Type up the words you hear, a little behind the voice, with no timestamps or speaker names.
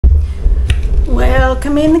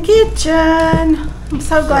Welcome in the kitchen. I'm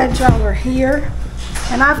so glad y'all are here.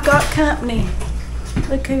 And I've got company.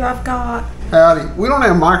 Look who I've got. Howdy. We don't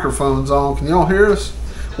have microphones on. Can y'all hear us?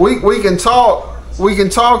 We can talk. We can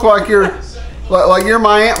talk like you're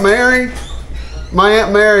my Aunt Mary. My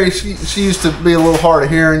Aunt Mary, she used to be a little hard of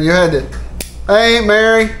hearing. You had to, hey Aunt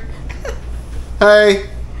Mary. Hey.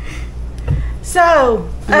 So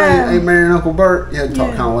Aunt Mary and Uncle Bert. You had to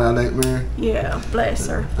talk kind of loud, Aunt Mary. Yeah, bless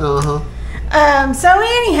her. Uh-huh. So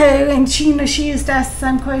anywho, and she used to ask the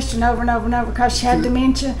same question over and over and over because she had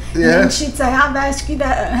dementia. And then she'd say, I've asked you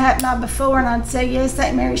that happened before, and I'd say, yes,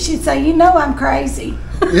 Aunt Mary. She'd say, you know I'm crazy.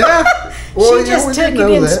 Yeah. Well, she just took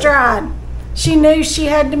it in stride. She knew she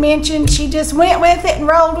had dementia, and she just went with it and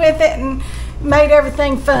rolled with it and made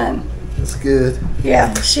everything fun. That's good.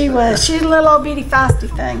 Yeah, she was. She's a little old bitty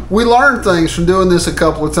feisty thing. We learned things from doing this a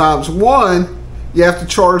couple of times. One, you have to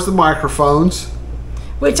charge the microphones.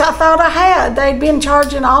 Which I thought I had. They'd been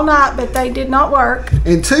charging all night, but they did not work.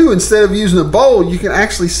 And two, instead of using a bowl, you can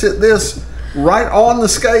actually sit this right on the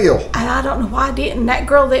scale. And I don't know why I didn't. That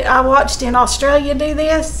girl that I watched in Australia do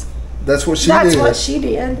this. That's what she did. That's what she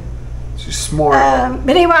did. She's smart.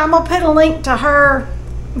 But anyway, I'm going to put a link to her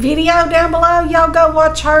video down below. Y'all go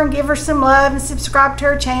watch her and give her some love and subscribe to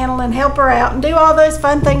her channel and help her out and do all those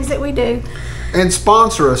fun things that we do. And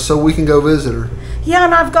sponsor us so we can go visit her. Yeah,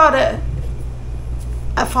 and I've got a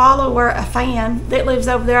follower, a fan that lives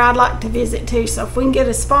over there I'd like to visit too. So if we can get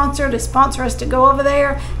a sponsor to sponsor us to go over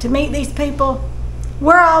there to meet these people,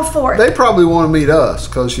 we're all for it. They probably want to meet us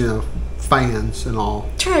because, you know, fans and all.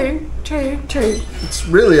 True. It's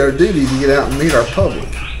really our duty to get out and meet our public.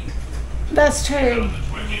 That's true.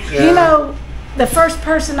 Yeah. You know, the first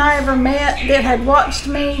person I ever met that had watched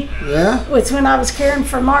me was when I was caring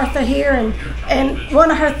for Martha here, and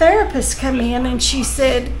one of her therapists come in and she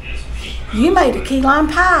said, you made a key lime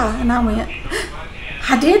pie. And I went,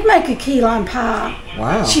 I did make a key lime pie.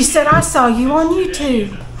 Wow. She said, I saw you on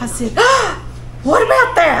YouTube. I said, what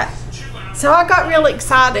about that? So I got really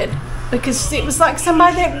excited because it was like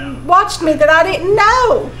somebody that watched me that I didn't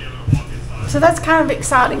know. So that's kind of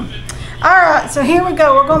exciting. All right, so here we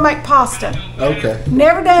go. We're going to make pasta. Okay.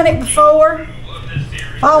 Never done it before.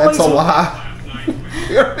 That's a lie.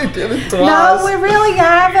 We already did it twice. No, we really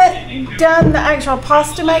haven't done the actual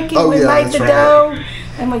pasta making. We made the dough,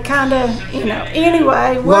 and we kind of, you know,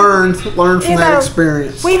 anyway. Learned from that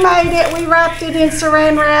experience. We made it. We wrapped it in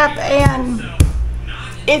saran wrap, and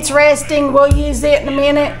it's resting. We'll use it in a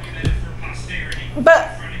minute. But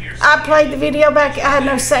I played the video back. I had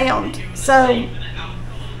no sound. So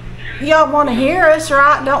y'all want to hear us,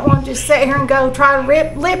 right? Don't want to just sit here and go try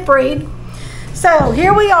to lip read. So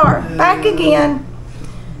here we are, back again.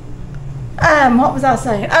 What was I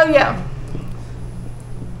saying? Oh yeah.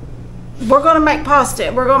 We're going to make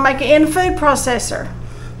pasta. We're going to make it in a food processor.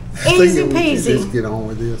 Easy peasy. Just get on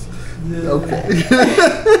with this. Okay.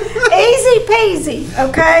 Easy peasy,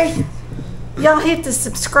 okay? Y'all hit the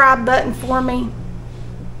subscribe button for me.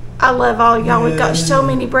 I love all y'all. We've got so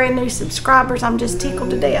many brand new subscribers. I'm just tickled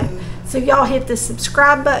to death. So y'all hit the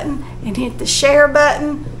subscribe button and hit the share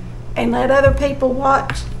button and let other people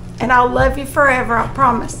watch. And I'll love you forever, I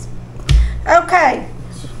promise. Okay.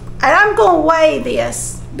 And I'm going to weigh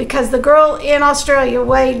this because the girl in Australia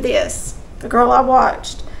weighed this. The girl I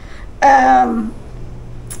watched. Got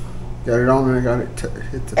it on there. Got it.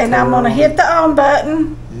 Hit the. And I'm going to hit the on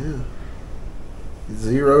button. Yeah.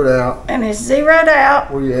 Zeroed out. And it's zeroed out.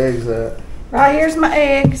 Where are your eggs at? Right here's my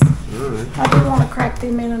eggs. All right. I do want to crack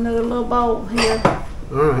them in another little bowl here.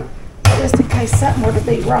 All right. Just in case something were to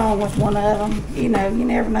be wrong with one of them. You know, you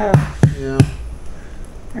never know. Yeah.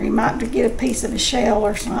 Or you might get a piece of a shell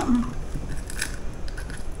or something.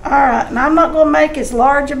 All right, and I'm not going to make as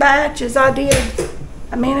large a batch as I did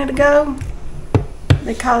a minute ago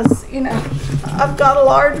because, you know, I've got a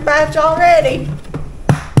large batch already.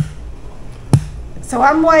 So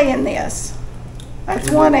I'm weighing this. That's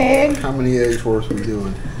one egg. How many eggs worth are we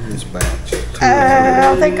doing in this batch?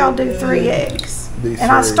 I think I'll do 3 eggs.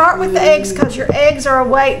 And I start with the eggs because your eggs are a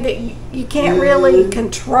weight that you can't really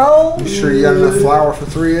control. You sure you got enough flour for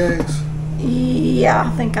 3 eggs? Yeah,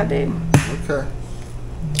 I think I do. Okay.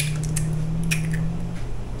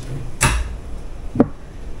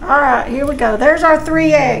 All right, here we go. There's our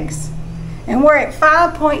 3 eggs. And we're at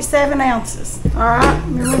 5.7 ounces. All right,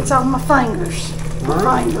 remember it's on my fingers.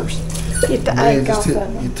 Get the egg off of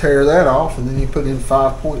them. You tear that off and then you put in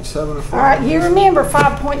 5.7 of flour. All right, you remember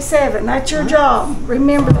 5.7. That's your job.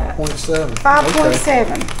 Remember that. 5.7.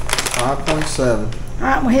 5.7. 5.7. All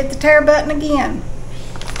right, we'll hit the tear button again.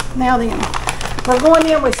 Now then, We're going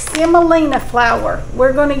in with semolina flour.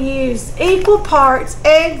 We're going to use equal parts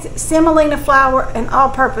eggs, semolina flour, and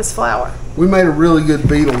all-purpose flour. We made a really good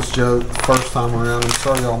Beatles joke the first time around. I'm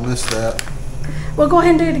sorry y'all missed that. Well, go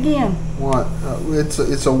ahead and do it again. What? It's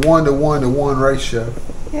a 1-to-1-to-1 ratio.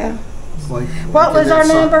 Yeah. It's like, what was our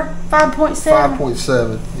number? 5.7?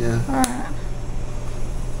 5.7, yeah. All right.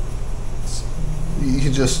 You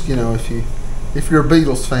can just, you know, if you're a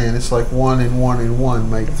Beatles fan, it's like 1 and 1 and 1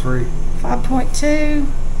 make 3. 5.2.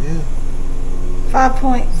 Yeah.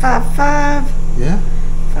 5.55. Yeah.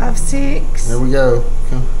 5.6. There we go.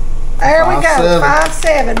 There we go.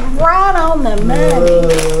 5.7. Right on the money.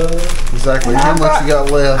 Exactly. How much you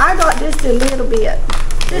got left? I got just a little bit.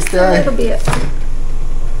 Just a little bit.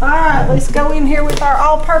 All right, let's go in here with our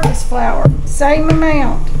all-purpose flour. Same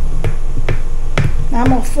amount. I'm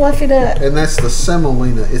going to fluff it up. And that's the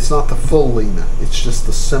semolina. It's not the full lina. It's just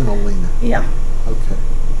the semolina. Yeah. Okay.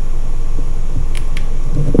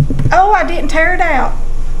 Oh, I didn't tear it out.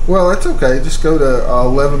 Well, that's okay. Just go to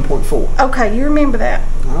 11.4. Okay, you remember that.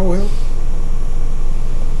 I will.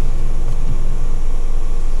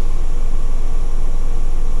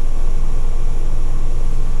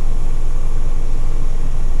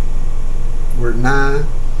 We're at 9.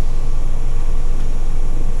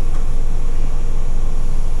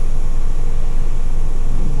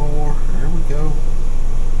 More. There we go.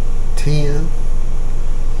 10.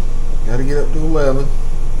 Got to get up to 11.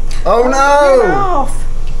 Oh no! Get off.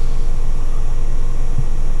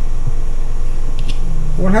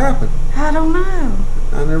 What happened? I don't know.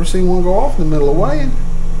 I never seen one go off in the middle of weighing.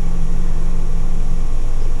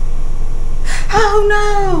 Oh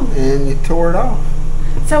no! And you tore it off.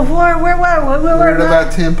 So where were we? We're at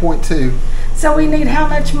about 10.2. So we need how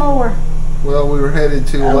much more? Well, we were headed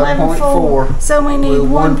to 11.4. So we need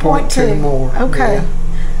 1.2 more. Okay. Yeah.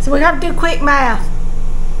 So we got to do quick math.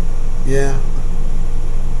 Yeah.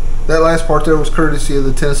 That last part there was courtesy of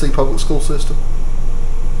the Tennessee public school system.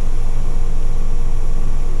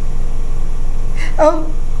 Oh.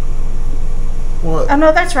 What? Oh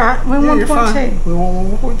no, that's right. We want 1.2. We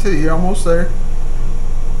want 1.2. You're almost there.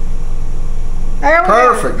 There we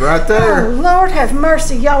Perfect, go. right there. Oh, Lord have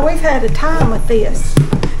mercy, y'all. We've had a time with this.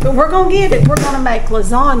 But we're going to get it. We're going to make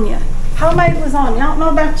lasagna. Homemade lasagna. I don't know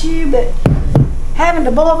about you, but having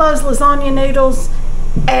to boil those lasagna noodles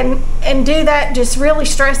and do that just really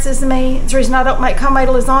stresses me. It's the reason I don't make homemade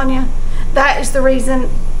lasagna. That is the reason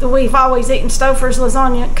that we've always eaten Stouffer's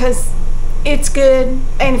lasagna, because it's good,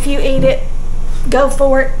 and if you eat it, go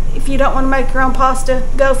for it. If you don't want to make your own pasta,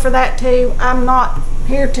 go for that too. I'm not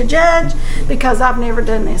here to judge because I've never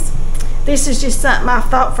done this. This is just something I've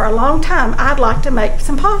thought for a long time. I'd like to make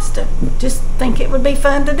some pasta. Just think it would be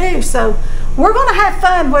fun to do. So we're going to have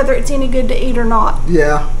fun whether it's any good to eat or not.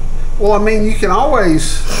 Yeah. Well, I mean, you can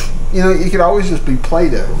always, you know, you could always just be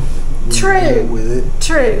Play-Doh. True. With it.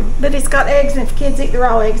 True. But it's got eggs, and if kids eat the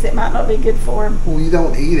raw eggs, it might not be good for them. Well, you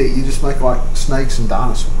don't eat it. You just make like snakes and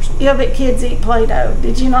dinosaurs. Yeah, but kids eat Play-Doh.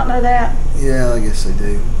 Did you not know that? Yeah, I guess they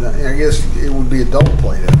do. I guess it would be adult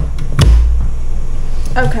Play-Doh.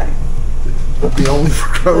 Okay. It'd be only for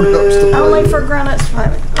grown-ups to play. Only for grown-ups to play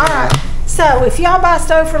with. All right. So if y'all buy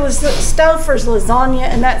Stouffer's lasagna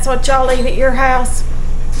and that's what y'all eat at your house,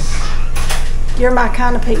 you're my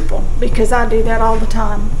kind of people, because I do that all the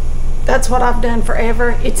time. That's what I've done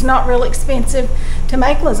forever. It's not real expensive. To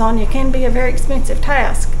make lasagna can be a very expensive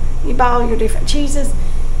task. You buy all your different cheeses.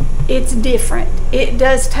 It's different. It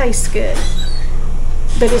does taste good,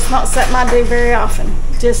 but it's not something I do very often.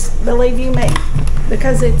 Just believe you me,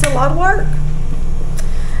 because it's a lot of work.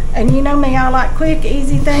 And you know me, I like quick,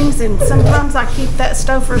 easy things, and sometimes I keep that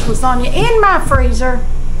Stouffer's lasagna in my freezer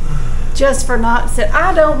just for not said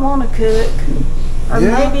I don't want to cook. Or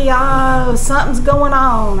maybe something's going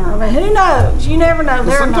on, or who knows? You never know.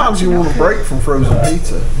 Well, sometimes you want a break from frozen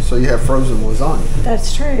pizza, so you have frozen lasagna.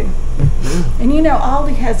 That's true. Yeah. And you know,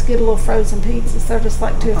 Aldi has good little frozen pizzas. They're just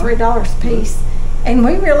like $2 or $3 a piece, and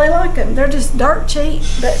we really like them. They're just dirt cheap,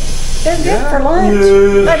 but they're good for lunch.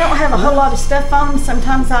 Yeah. They don't have a whole lot of stuff on them.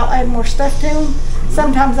 Sometimes I'll add more stuff to them.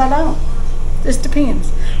 Sometimes I don't. Just depends.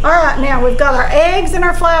 All right, now we've got our eggs and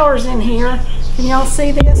our flours in here. Can y'all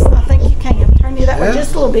see this? I think you can. Turn you that way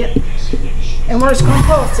just a little bit. And we're just going to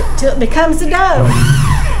pulse it till it becomes a dough.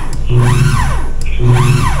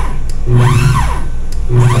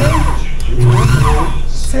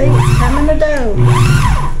 See, it's coming a dough.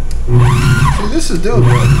 See, this is doing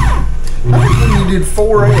good. I think when you did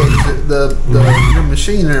 4 eggs, your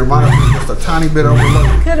machine there might have been just a tiny bit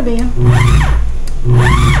overloaded. Could have been.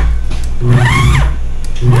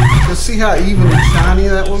 Just see how even and shiny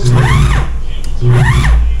that looks like?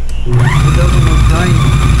 It doesn't look grainy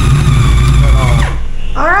at all.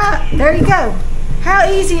 There you go. How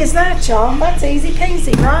easy is that, y'all? That's easy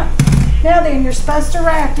peasy, right? Now then, you're supposed to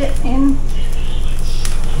wrap it in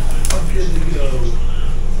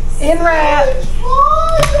wrap.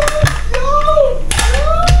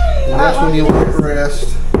 And that's when you let it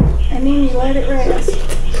rest. And then you let it rest.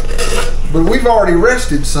 But we've already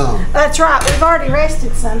rested some. That's right. We've already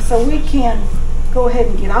rested some, so we can go ahead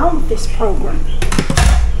and get on with this program.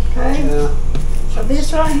 Okay? Yeah. So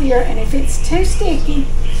this right here, and if it's too sticky,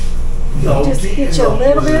 just get you a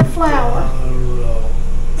little bit of flour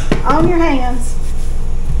on your hands.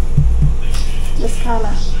 Just kind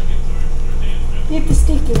of get the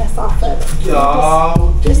stickiness off of it.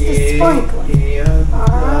 Just a sprinkling.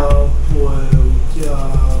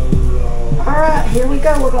 Alright, here we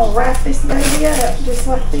go. We're going to wrap this baby up just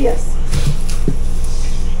like this.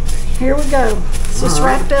 Here we go. It's just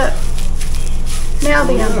wrapped up. Now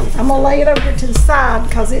then, I'm going to lay it over to the side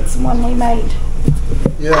because it's the one we made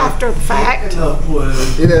after the fact. It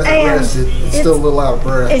hasn't rested. It's still a little out of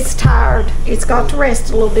breath. It's tired. It's got to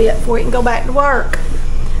rest a little bit before it can go back to work.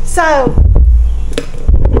 So,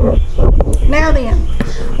 now then,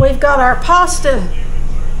 we've got our pasta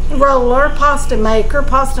roller, pasta maker,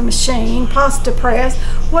 pasta machine, pasta press,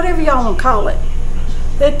 whatever y'all want to call it.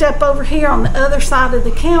 Hooked up over here on the other side of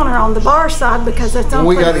the counter on the bar side because that's on.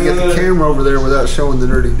 We got to get the camera over there without showing the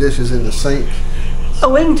dirty dishes in the sink. Oh,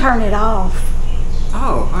 we can turn it off.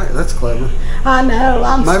 Oh, that's clever. I know.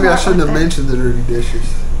 Maybe I shouldn't have mentioned the dirty dishes.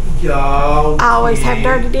 I always have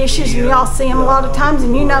dirty dishes, and y'all see them a lot of times,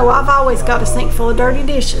 and you know I've always got a sink full of dirty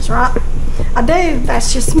dishes, right? I do.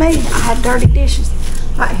 That's just me. I have dirty dishes.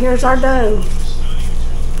 Right, here's our dough.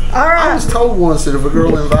 All right. I was told once that if a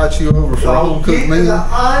girl invites you over for a home cooked meal,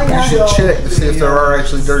 you should check to see if there are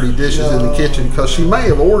actually dirty dishes in the kitchen because she may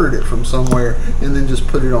have ordered it from somewhere and then just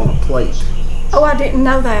put it on a plate. Oh, I didn't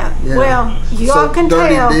know that. Yeah. Well, you all can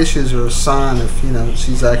dirty tell. Dirty dishes are a sign of,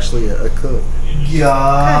 she's actually a cook. Okay,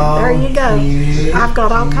 there you go. I've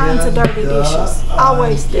got all kinds of dirty dishes.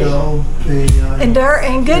 Always do. And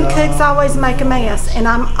good cooks always make a mess. And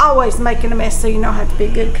I'm always making a mess, so you know how to be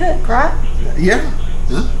a good cook, right? Yeah.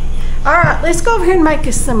 All right, let's go over here and make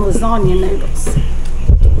us some lasagna noodles.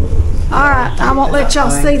 All right, I won't let y'all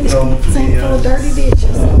see the sink full of dirty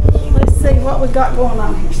dishes. Let's see what we got going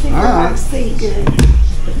on here. See if I can see good.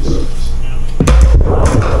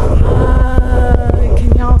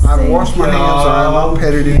 Can y'all see? I've washed my hands. I'm not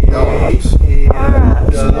petted any dogs. All right,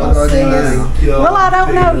 so y'all see us? Well, I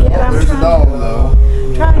don't know yet. I'm There's a dog, though.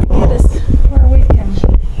 Trying to get us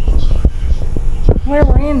where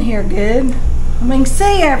we're in here good. We can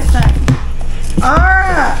see everything. All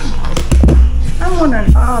right. I'm wondering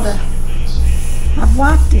if I've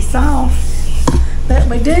wiped this off. But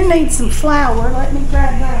we do need some flour. Let me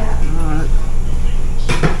grab that. All right.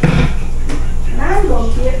 And I'm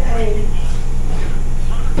going to get a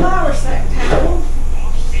flour sack towel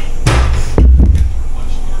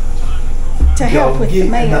to help with the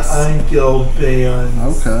mess. Okay.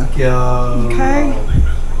 Okay.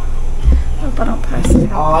 Hope I don't pass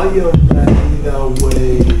it out. Are you ready to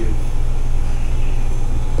wave?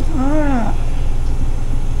 Alright.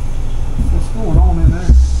 What's going on in there?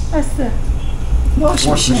 That's the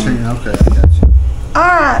washing machine. Okay, I got you.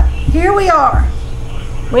 Alright, here we are.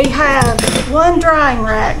 We have one drying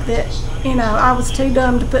rack that, I was too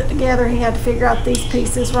dumb to put together. He had to figure out these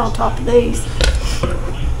pieces were on top of these.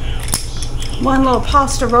 One little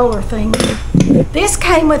pasta roller thing. This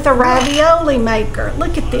came with a ravioli maker.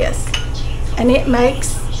 Look at this. And it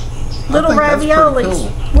makes little raviolis.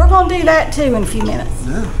 Cool. We're going to do that too in a few minutes.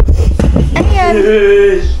 Yeah.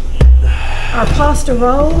 And our pasta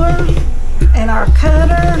roller and our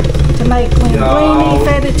cutter to make linguine,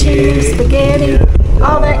 fettuccine, spaghetti,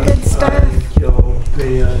 all that good stuff.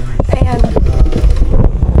 And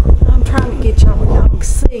I'm trying to get y'all to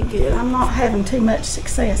see good. I'm not having too much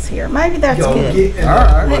success here. Maybe that's good. All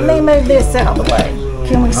right. Let me move this out of the way.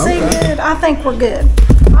 Can we see good? I think we're good.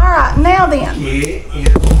 All right, now then.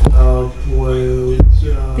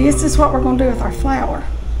 This is what we're going to do with our flour.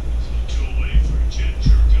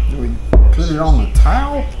 Do we put it on the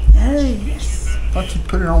towel? Oh, yes. I thought you'd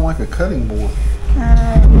put it on like a cutting board.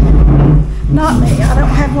 Not me. I don't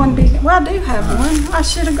have one big. Well, I do have one. I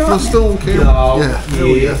should have got it. Still on camera? Yeah, there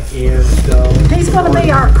we go. He's going to be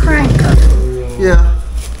our cranker. Yeah.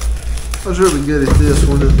 I was really good at this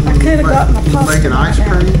one. I could have gotten a pasta making ice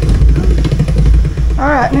cream. All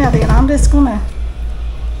right, now then, I'm just going to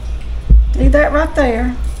do that right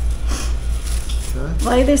there. Okay.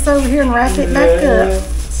 Lay this over here and wrap it back up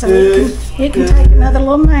so it can take another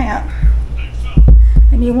little nap.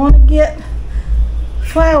 And you want to get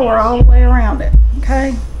flour all the way around it,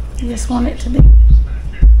 okay? You just want it to be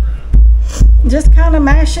Just kind of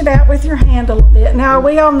mash it out with your hand a little bit. Now, are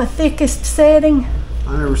we on the thickest setting?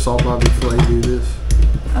 I never saw Bobby Flay do this.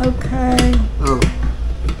 Okay. Oh.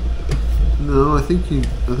 No, I think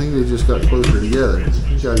they just got closer together.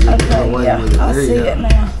 You gotta get away with it. I see it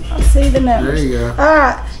now. I see the numbers. There you go. All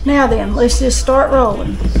right, now then, let's just start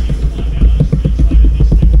rolling.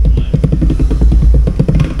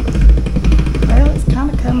 Well, it's kind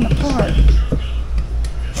of coming apart.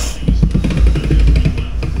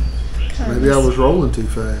 Okay, Maybe I was rolling too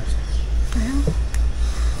fast. Well,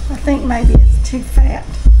 I think maybe it's too fat.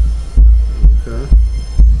 Okay.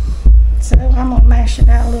 So I'm gonna mash it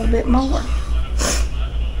out a little bit more.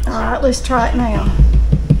 All right, let's try it now.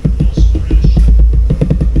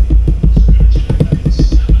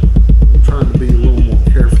 I'm trying to be a little more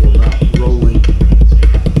careful about rolling.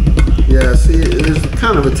 Yeah, see, there's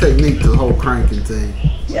kind of a technique to the whole cranking thing.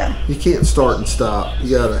 Yeah. You can't start and stop.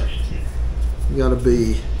 You gotta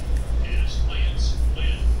be.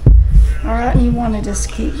 All right, and you want to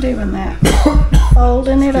just keep doing that,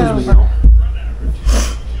 folding it Excuse me, over. y'all.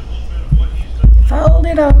 Fold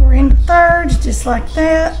it over into thirds, just like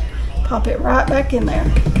that. Pop it right back in there.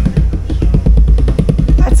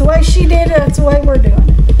 That's the way she did it. That's the way we're doing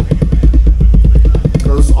it.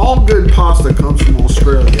 Because all good pasta comes from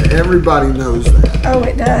Australia. Everybody knows that. Oh,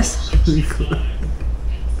 it does.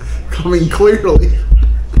 I mean, clearly.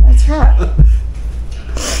 That's right.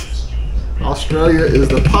 Australia is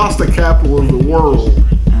the pasta capital of the world.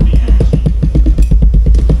 Okay.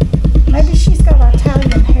 Maybe she's got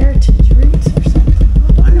Italian heritage roots or something.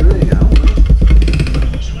 Maybe, I don't know.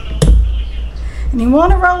 And you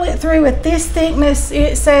want to roll it through with this thickness.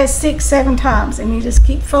 It says 6-7 times, and you just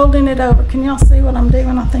keep folding it over. Can y'all see what I'm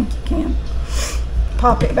doing? I think you can.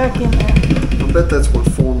 Pop it back in there. I bet that's what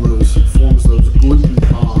forms those gluten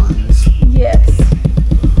bonds. Yes.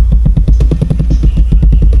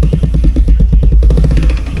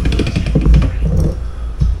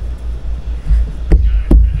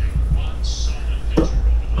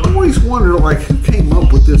 I always wonder, like, who came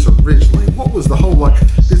up with this originally? What was the whole, like,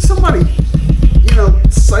 did somebody,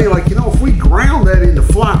 say, like, if we ground that into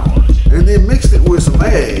flour and then mixed it with some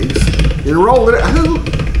eggs and rolled it out,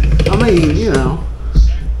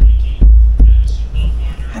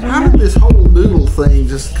 how did this whole noodle thing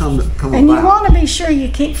just come about? And you want to be sure you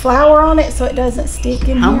keep flour on it so it doesn't stick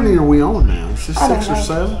in How here. many are we on now? Is this I don't 6 or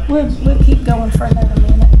know. 7? We'll keep going for another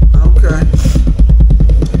minute. Okay.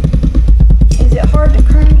 Is it hard to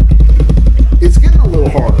crank? It's getting a little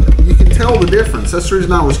harder. You can tell the difference. That's the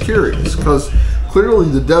reason I was curious, because clearly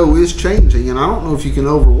the dough is changing, and I don't know if you can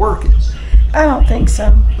overwork it. I don't think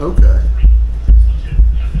so. Okay.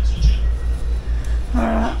 All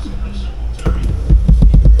right.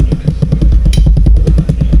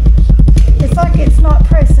 It's like it's not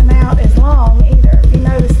pressing out as long either. Have you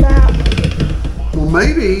noticed that? Well,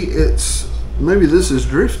 maybe this is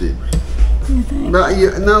drifted. You think? But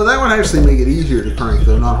no, that would actually make it easier to crank,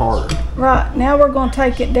 though, not harder. Right. Now we're going to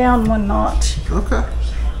take it down one notch, Okay.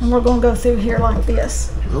 and we're going to go through here like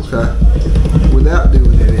this. Okay. Without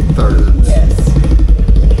doing it in thirds. Yes.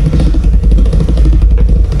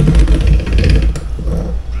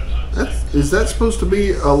 Is that supposed to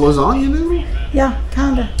be a lasagna noodle? Yeah,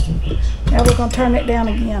 kind of. Now we're going to turn it down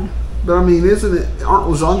again. But I mean, aren't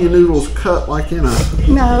lasagna noodles cut like in a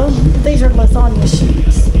No, these are lasagna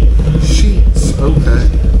sheets. sheets? Okay.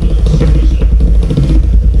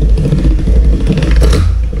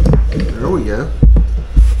 There we go.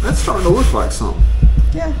 That's starting to look like something.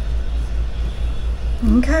 Yeah.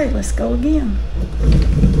 Okay, let's go again.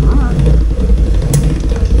 All right.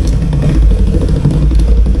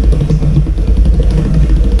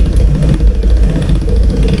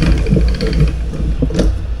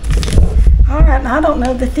 All right, now I don't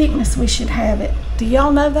know the thickness we should have it. Do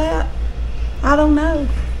y'all know that? I don't know.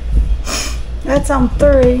 That's on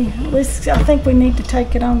 3. I think we need to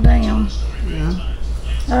take it on down. Yeah.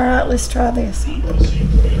 All right, let's try this one.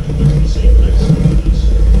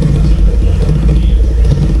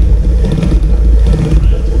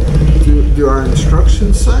 Do our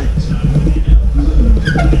instructions say?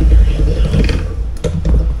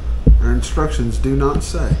 Our instructions do not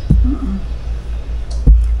say.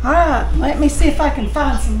 All right, let me see if I can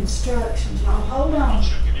find some instructions, y'all. Hold on.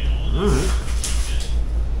 All right.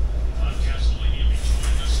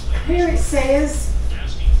 Here it says,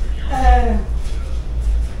 and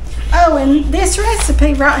this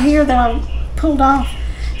recipe right here that I pulled off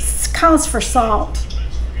calls for salt.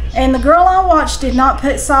 And the girl I watched did not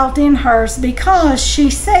put salt in hers because she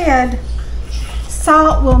said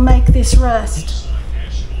salt will make this rust.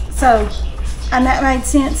 So, and that made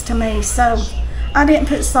sense to me. So, I didn't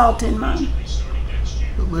put salt in mine.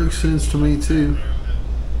 Makes sense to me too.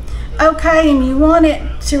 Okay, and you want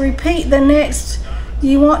it to repeat the next,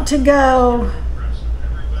 you want to go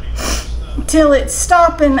till it's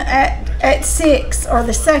stopping at 6 or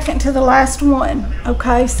the second to the last one.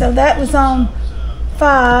 Okay, so that was on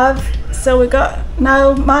 5. So we got,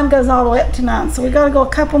 no, mine goes all the way up to 9. So we got to go a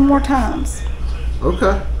couple more times.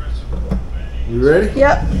 Okay. You ready?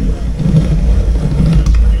 Yep.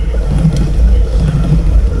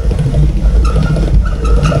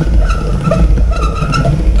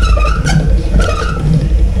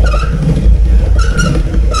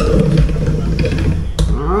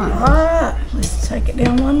 Alright, let's take it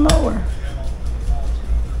down one more.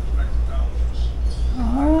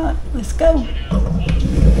 Alright, let's go.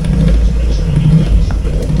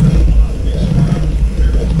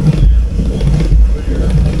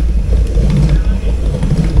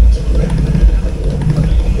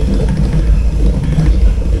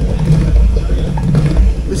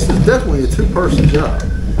 This is definitely a two-person job.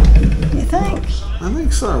 You think? I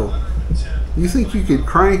think so. You think you could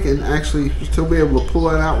crank and actually still be able to pull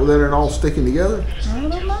that out without it all sticking together? I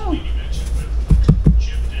don't know.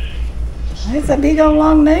 It's a big old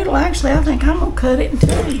long noodle. Actually, I think I'm going to cut it in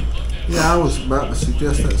 2. Yeah, I was about to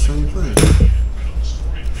suggest that same thing.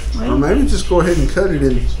 Or maybe just go ahead and cut it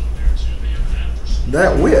in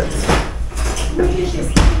that width.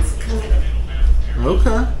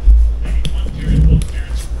 Okay.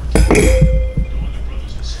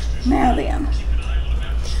 Now then,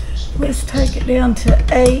 let's take it down to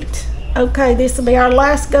 8. Okay, this will be our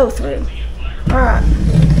last go through. All right.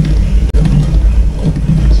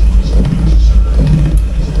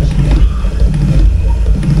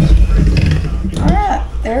 All right,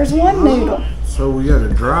 there's one noodle. So we got to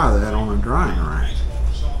dry that on a drying rack.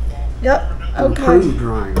 Yep, okay. Improved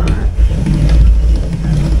drying rack.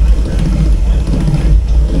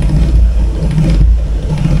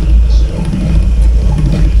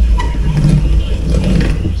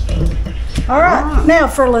 All right, now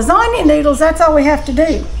for lasagna noodles, that's all we have to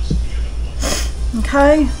do.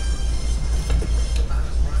 Okay?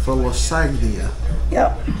 For lasagna.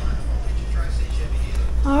 Yep.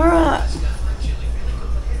 All right.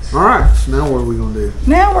 All right, so now what are we going to do?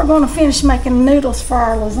 Now we're going to finish making noodles for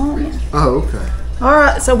our lasagna. Oh, okay. All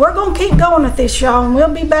right, so we're going to keep going with this, y'all, and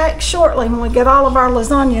we'll be back shortly when we get all of our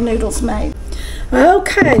lasagna noodles made.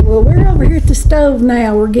 Okay, well, we're over here at the stove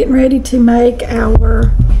now. We're getting ready to make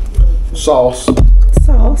our sauce.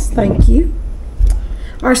 Thank you.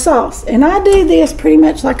 Our sauce. And I do this pretty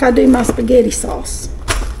much like I do my spaghetti sauce.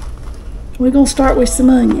 We're going to start with some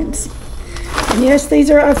onions. And yes,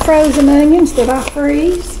 these are our frozen onions that I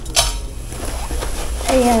freeze.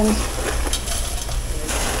 And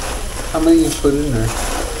how many you put in there?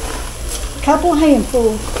 a couple of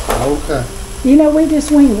handfuls. Okay. You know, we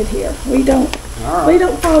just wing it here. We don't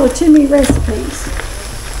follow too many recipes.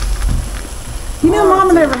 You know,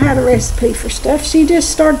 Mama never had a recipe for stuff. She just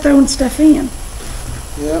started throwing stuff in.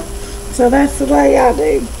 Yep. So that's the way I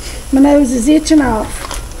do. My nose is itching off.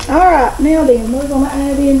 All right, now then, we're going to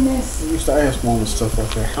add in this. I used to ask Mama stuff like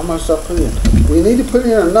that. How much do I put in? We need to put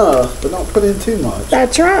in enough, but don't put in too much.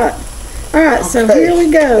 That's right. All right, so here we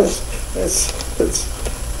go.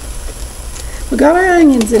 We got our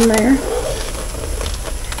onions in there.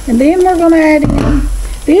 And then we're going to add in,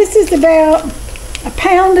 this is about 1.5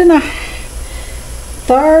 pounds,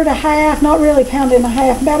 third, a half, not really 1.5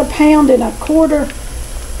 pounds, about 1.25 pounds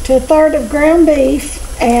to 1/3 of ground beef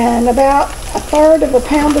and about 1/3 of a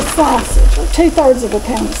pound of sausage, or 2/3 of a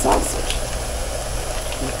pound of sausage.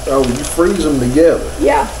 Oh, you freeze them together?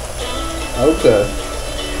 Yeah. Okay.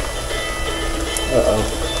 Uh-oh.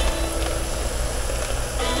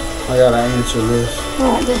 I gotta answer this.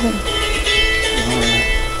 All right, go ahead.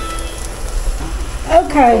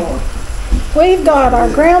 Okay. We've got our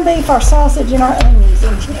ground beef, our sausage, and our onions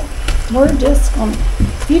in here. We're just going to,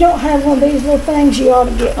 if you don't have one of these little things, you ought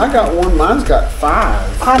to get one. I got one. Mine's got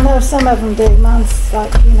 5. I know some of them do. Mine's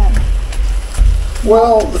like, you know.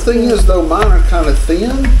 Well, the thing is, though, mine are kind of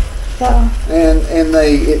thin, and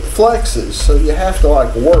it flexes, so you have to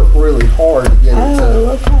like work really hard to get it to. Oh,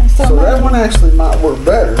 okay. So that one actually might work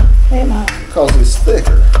better. It might. Because it's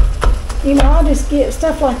thicker. You know, I just get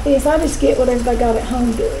stuff like this. I just get whatever they got at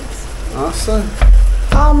Home Goods. I see.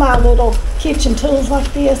 All my little kitchen tools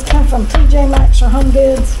like this come from TJ Maxx or Home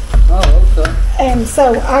Goods. Oh, okay. And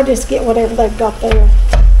so I just get whatever they've got there.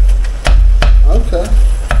 Okay.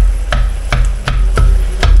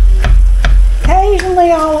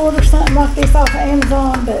 Occasionally I'll order something like this off of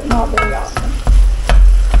Amazon, but not very often.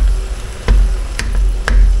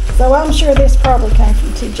 So I'm sure this probably came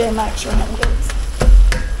from TJ Maxx or Home Goods.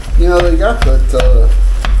 You know, they got that,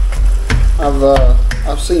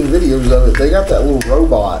 I've seen videos of it. They got that little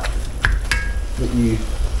robot that you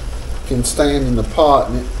can stand in the pot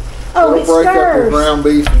and it'll break up your ground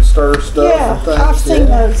beef and stir stuff. Yeah, and things. I've seen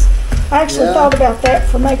those. I actually thought about that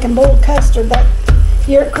for making boiled custard. That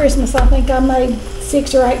year at Christmas, I think I made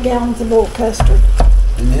 6 or 8 gallons of boiled custard.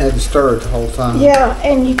 And you had to stir it the whole time. Yeah,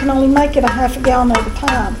 and you can only make it a half a gallon at a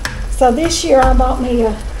time. So this year I bought me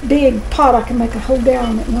a big pot. I can make a whole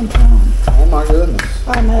gallon at one time. Oh my goodness.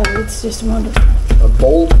 I know, it's just wonderful. A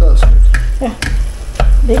boiled custard. Yeah,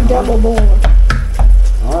 big double boiler.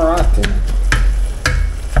 All right then.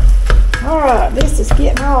 All right, this is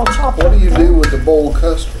getting all chopped up. What do you do with the boiled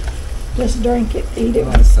custard? Just drink it, eat it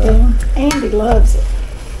with a spoon. Andy loves it.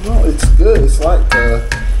 Well, it's good. It's like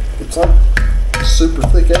super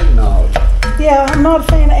thick eggnog. Yeah, I'm not a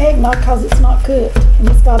fan of eggnog because it's not cooked and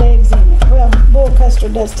it's got eggs in it. Well, boiled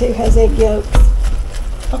custard does too, has egg yolks.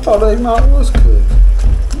 I thought eggnog was cooked.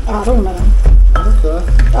 I don't know. Okay.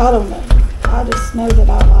 I don't know. I just know that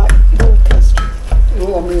I like boiled custard.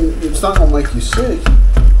 Well, I mean, it's not gonna make you sick.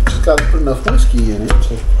 You just got to put enough whiskey in it.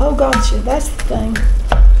 So. Oh, gotcha. That's the thing.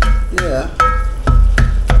 Yeah.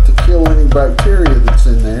 To kill any bacteria that's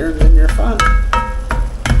in there, and then you're fine.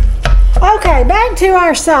 Okay, back to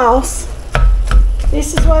our sauce.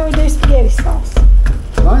 This is why we do spaghetti sauce.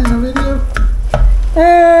 Am I in the video?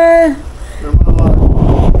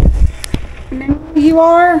 No, you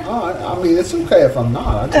are? Oh, I mean, it's okay if I'm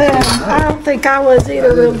not. I don't think I was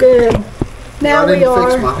either real good. Now we are. I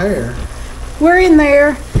didn't fix my hair. We're in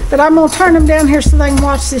there, but I'm going to turn them down here so they can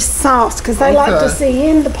watch this sauce because they like to see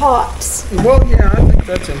in the pots. Well, yeah, I think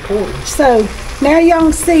that's important. So, now y'all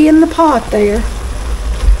can see in the pot there.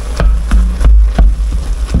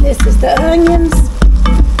 This is the onions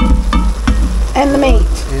and the meat.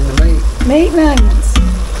 And the meat. Meat and onions.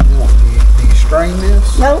 Do you strain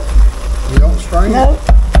this? Nope. You don't strain it? Nope.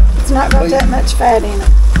 It's not got that much fat in it.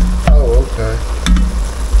 Oh, okay.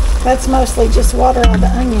 That's mostly just water out of the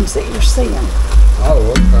onions that you're seeing.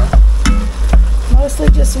 Oh, okay. Mostly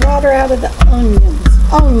just water out of the onions.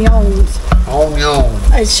 Onions.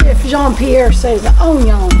 Onion. As Chef Jean-Pierre says,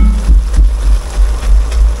 onion.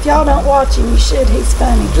 If y'all don't watch him, you should. He's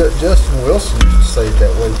funny. Justin Wilson used to say it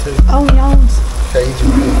that way too. Onions.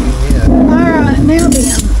 Cajun cooking, yeah. Alright, now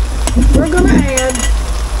then, we're going to add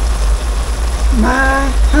my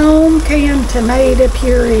home canned tomato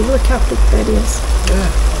puree. Look how thick that is. Yeah.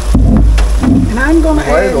 And I'm going to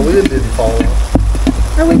add... the lid didn't fall off.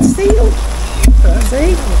 Oh, it's sealed. Okay.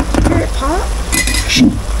 See? Here it pop.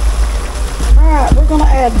 Alright, we're going to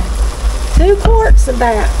add 2 quarts of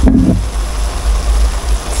that.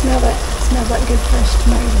 Smell that good fresh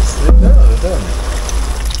tomatoes. It does, doesn't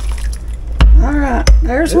it? Alright,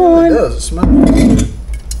 there's one. It does. It smells good.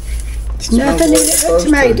 There's nothing in it but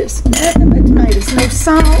tomatoes. Nothing but tomatoes. No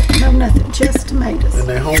salt, no nothing. Just tomatoes. And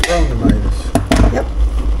they're homegrown tomatoes. Yep.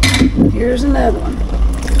 Here's another one.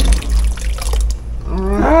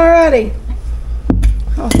 Alright. Alrighty.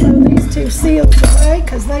 I'll throw these 2 seals away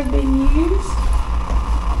because they've been used.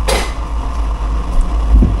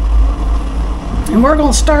 And we're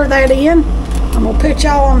going to stir that in. I'm going to put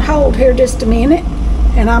y'all on hold here just a minute.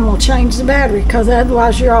 And I'm going to change the battery because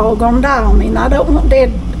otherwise you're all going to die on me. And I don't want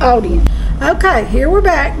dead audience. Okay, here we're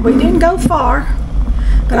back. We didn't go far.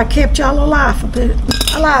 But I kept y'all alive.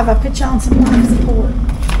 I put y'all on some life support.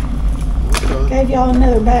 Okay. Gave y'all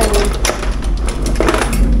another battery.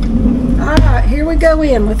 Alright, here we go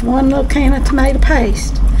in with 1 little can of tomato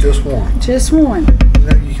paste. Just one. Just one. You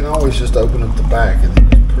know, you can always just open up the back and then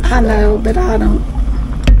just push it I know, out. but I don't.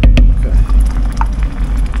 Okay.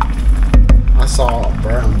 I saw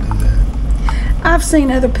Brown do that. I've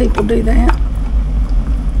seen other people do that.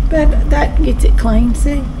 But that gets it clean,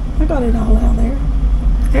 see? I got it all out there.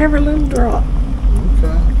 Every little drop.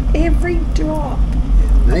 Okay. Every drop.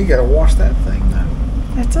 Now you gotta wash that thing though.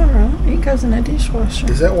 That's alright. It goes in a dishwasher.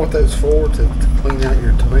 Is that what that's for? To clean out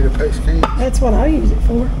your tomato paste can? That's what I use it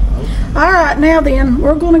for. Okay. Alright, now then,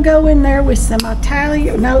 we're going to go in there with some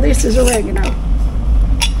Italian. No, this is oregano.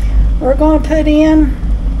 We're going to put in,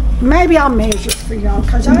 maybe I'll measure it for y'all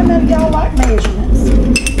because I know y'all like measurements.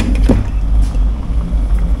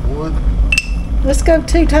 One. Let's go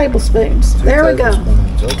 2 tablespoons. There we go.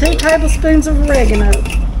 Okay. 2 tablespoons of oregano.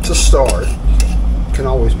 To start. You can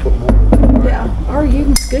always put more. Yeah, or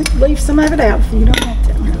you can leave some of it out if you don't want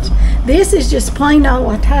that much. This is just plain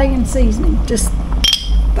old Italian seasoning, just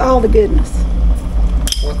all the goodness.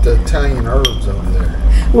 What the Italian herbs over there?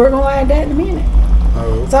 We're going to add that in a minute.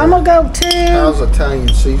 Oh, okay. So I'm going to go to... How's Italian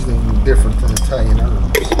seasoning different than Italian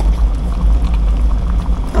herbs?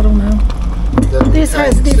 I don't know. Doesn't This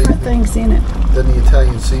has Italian different seasoning- things in it. Doesn't the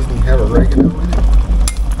Italian seasoning have oregano in it?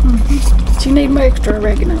 But you need more extra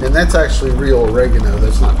oregano. And that's actually real oregano.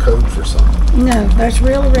 That's not code for something. No, that's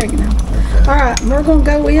real oregano. Okay. All right, we're going to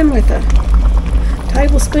go in with a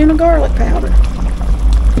tablespoon of garlic powder.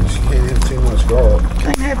 Because you can't have too much garlic.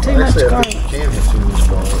 Can't have too much Actually, I garlic. think you can have too much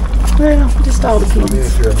garlic. Well, just all I mean, depends.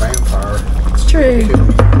 if you're a vampire. It's true.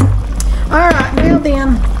 All right, now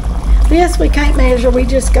then, this we can't measure. We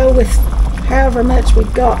just go with however much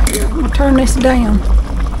we've got here. I'm going to turn this down.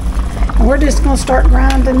 And we're just going to start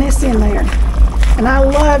grinding this in there. And I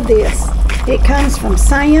love this. It comes from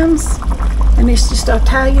Sam's, and it's just an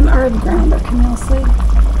Italian herb grinder. Can y'all see?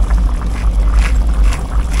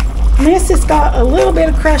 And this has got a little bit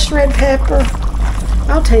of crushed red pepper.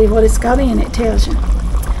 I'll tell you what it's got in it, tells you.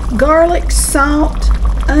 Garlic, salt,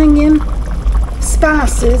 onion,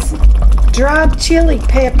 spices, dried chili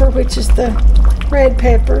pepper, which is the red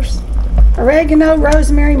peppers, oregano,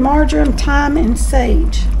 rosemary, marjoram, thyme, and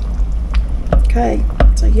sage. Okay,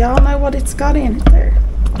 so y'all know what it's got in it there.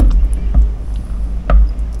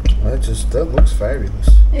 That looks fabulous.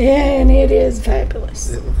 And it is fabulous.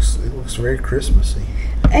 It looks very Christmassy.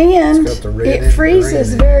 And It's got the red it and freezes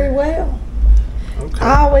green in very there. well. Okay.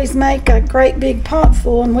 I always make a great big pot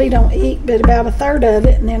full, and we don't eat but about a third of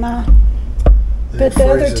it, and then I put the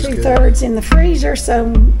other freezes good. 2/3 in the freezer,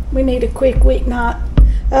 so we need a quick weeknight.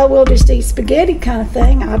 Oh, we'll just eat spaghetti kind of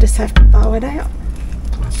thing. I'll just have to thaw it out.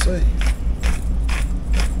 I see.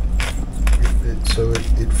 So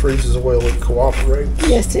it freezes well. It cooperates.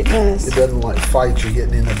 Yes, it does. It doesn't like fight you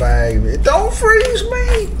getting in the bag. Don't freeze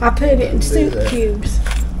me. I put it in Do soup that. cubes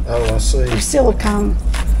Oh, I see. or silicone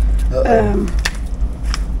Uh-oh.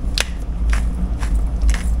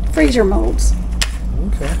 freezer molds.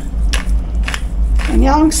 Okay. And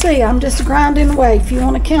y'all can see I'm just grinding away. If you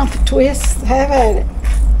want to count the twists, have at it.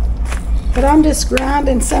 But I'm just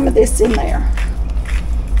grinding some of this in there.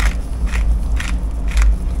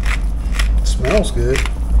 Smells good.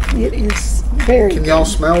 It is very Can good. y'all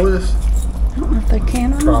smell this? I don't know if they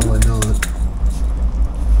can or not. Probably not.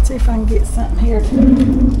 Let's see if I can get something here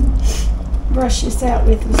to brush this out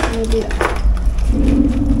with us a little bit.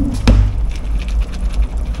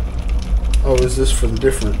 Oh, is this for the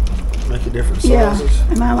different, make it different Yeah, sizes?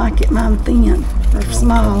 and I like it mine thin or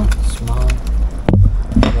small. Okay, small.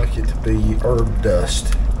 I like it to be herb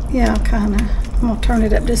dust. Yeah, kind of. I'm going to turn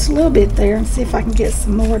it up just a little bit there and see if I can get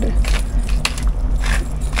some more to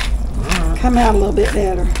Alright, come out a little bit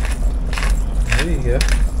better. there you go.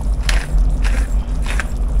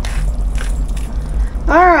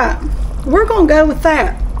 All right, we're going to go with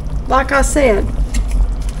that. Like I said,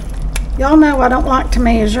 y'all know I don't like to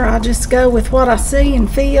measure. I just go with what I see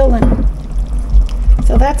and feel, and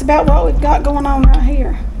so that's about what we've got going on right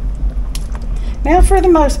here. Now, for the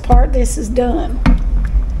most part, this is done.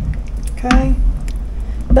 Okay,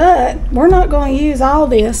 but we're not going to use all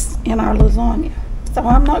this in our lasagna, so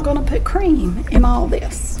I'm not going to put cream in all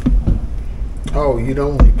this. Oh, you'd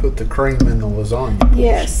only put the cream in the lasagna.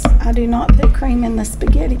 Yes, I do not put cream in the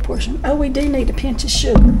spaghetti portion. Oh, we do need a pinch of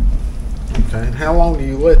sugar. Okay, and how long do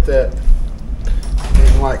you let that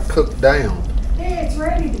like cook down? Yeah, it's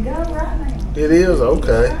ready to go right now. It is?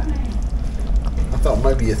 Okay. Right now. I thought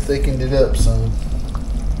maybe you thickened it up some.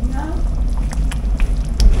 No.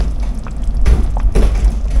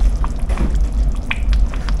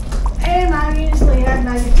 And I usually add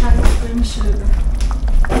maybe a tablespoon of sugar.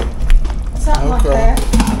 Something like Okay. that.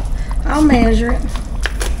 I'll measure it.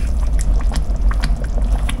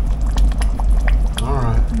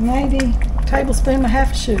 Alright. Maybe a tablespoon and a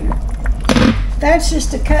half of sugar. That's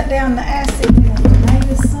just to cut down the acid in the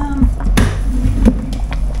tomatoes some.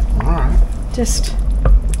 Alright. Just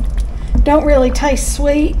don't really taste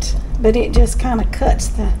sweet, but it just kind of cuts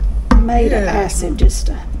the tomato Yeah. acid just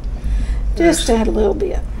a little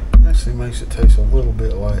bit. Actually makes it taste a little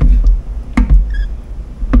bit like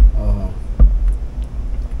a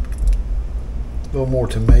little more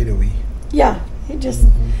tomatoey. Yeah, it just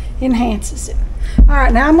enhances it. All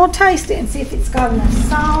right, now I'm gonna taste it and see if it's got enough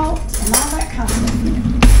salt and all that kind of stuff in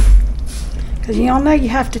it. Because you all know you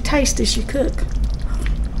have to taste as you cook.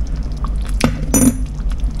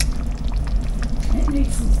 It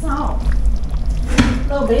needs some salt.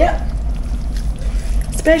 A little bit.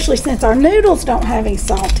 Especially since our noodles don't have any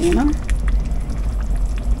salt in them.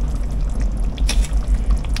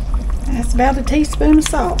 That's about a teaspoon of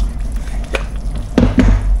salt.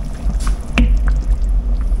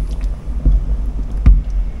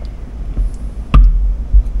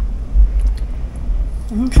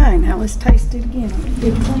 Okay, now let's taste it again.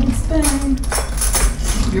 Big clean spoon.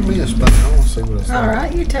 Give me a spoon. I want to see what it's All like.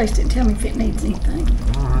 right, you taste it and tell me if it needs anything.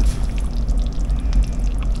 Alright.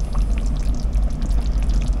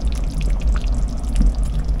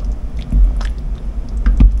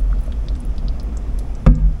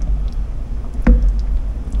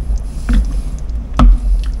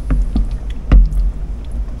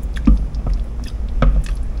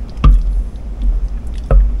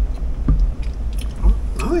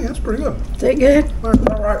 good? All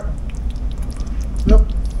right. Yep.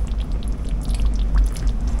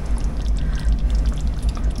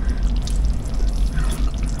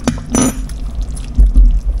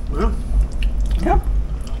 Well. Yep.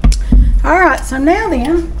 All right, so now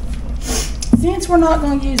then, since we're not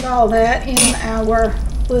going to use all that in our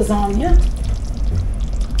lasagna,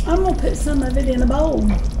 I'm going to put some of it in a bowl.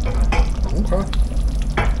 Okay.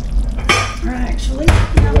 Or actually,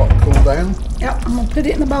 What, cool down? yep, I'm going to put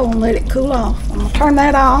it in the bowl and let it cool off. I'm going to turn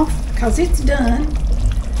that off because it's done.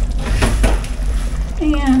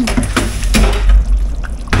 And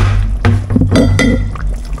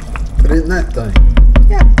Put it in that thing.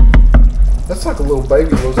 yeah, That's like a little baby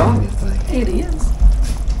lasagna thing. it is.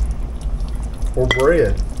 Or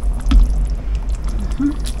bread.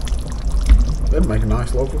 That'd make a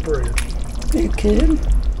nice loaf of bread. It could.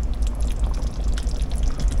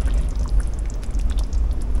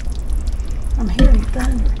 I'm hearing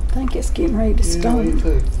thunder. I think it's getting ready to Yeah, me storm.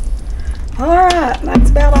 too. All right, that's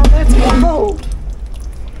about all that's going to hold.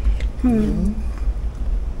 I'm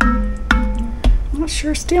not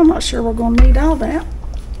sure, still not sure we're going to need all that.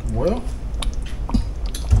 Well,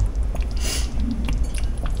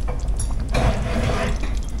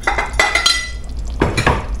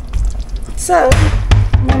 So,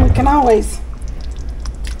 then we can always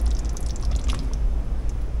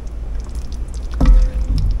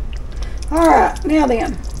all right, now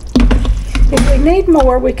then, if we need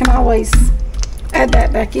more, we can always add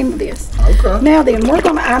that back into this. okay. Now then, we're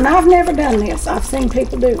going to, and I've never done this. I've seen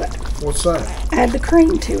people do it. What's that? Add the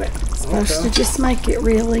cream to it. It's supposed Okay. to just make it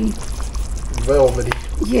really, Velvety.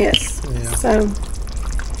 yes. Yeah. So,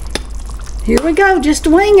 here we go, just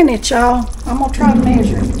winging it, y'all. I'm going to try to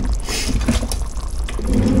measure.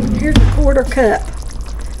 Here's a 1/4 cup.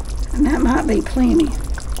 And that might be plenty.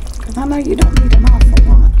 Because I know you don't need an awful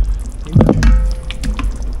lot.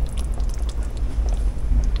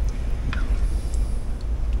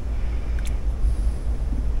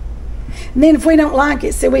 And then if we don't like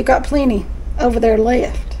it, see, we got plenty over there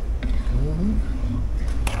left.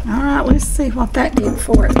 All right, let's see what that did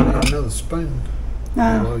for it. Need another spoon.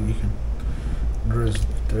 No. Well, you can drizzle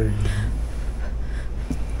it there.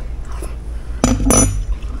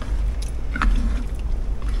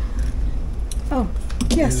 Oh,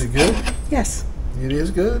 yes, Is it good? yes, It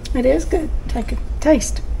is good. it is good. Take a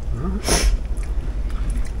taste.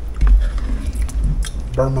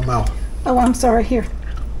 Burn my mouth. Oh, I'm sorry, here.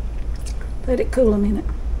 Let it cool a minute.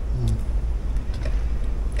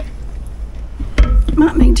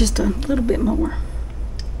 Might need just a little bit more.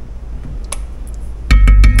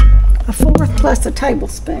 1/4 plus a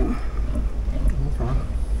tablespoon.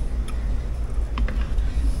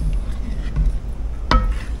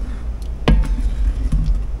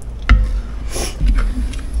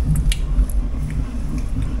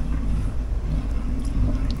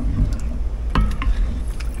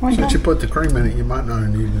 Okay. Since you put the cream in it, you might not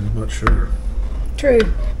need as much sugar. True.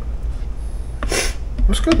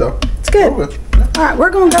 It's good though. It's good. Oh, good. Yeah. All right, we're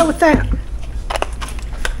going to go with that.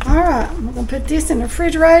 All right, we're going to put this in the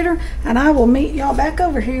refrigerator, and I will meet y'all back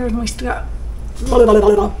over here when we start.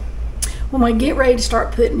 When we get ready to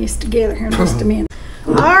start putting this together here in just a minute.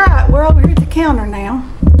 All right, we're over here at the counter now,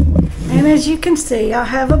 and as you can see, I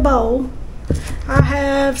have a bowl. I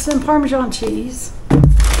have some Parmesan cheese.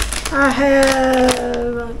 I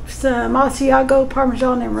have some Asiago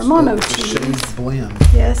Parmesan and Romano cheese. Cheese blend.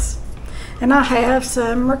 Yes. And I have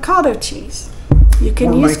some ricotta cheese. You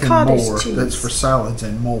can We're use making cottage more. cheese. That's for salads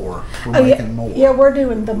and more. We're Oh, making more. Yeah, we're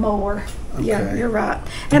doing the more. Yeah, Okay. you're right.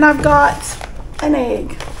 And I've got an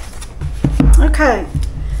egg. Okay.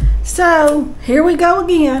 So here we go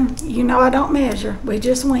again. You know I don't measure. We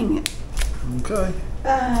just wing it. Okay.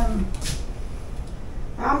 I'm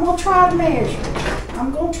going to try to measure.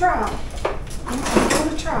 I'm going to try. I'm going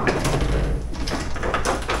to try.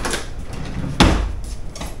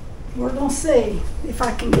 We're going to see if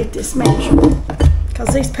I can get this measured.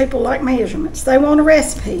 Because these people like measurements. They want a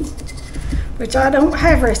recipe, which I don't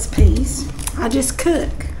have recipes. I just cook.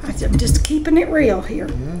 I'm just keeping it real here.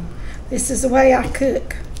 Yeah. This is the way I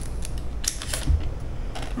cook.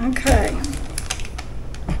 Okay.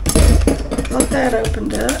 Got that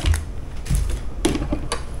opened up.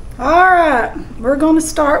 All right, we're going to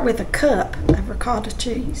start with a cup of ricotta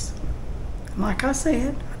cheese. Like I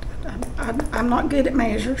said, I'm not good at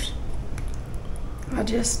measures. I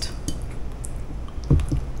just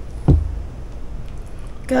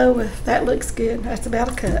go with, that looks good. That's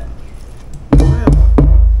about a cup.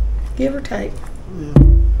 Well, Give or take. yeah.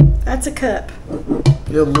 That's That's a cup.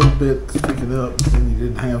 Yeah, a little bit sticking up, but then you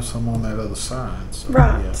didn't have some on that other side. So,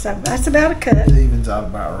 Right, yeah. so that's about a cup. It evens out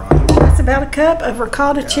about right. That's about a cup of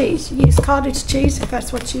ricotta cheese. Use cottage cheese if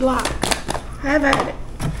that's what you like. Have at it.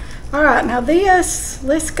 All right, now this,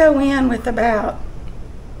 let's go in with about,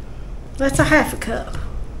 that's a half a cup.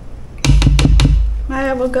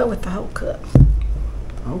 Well, we'll go with the whole cup.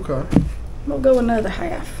 Okay. We'll go another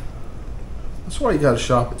half. That's why you got to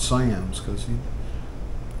shop at Sam's, because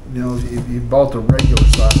you know, if you bought the regular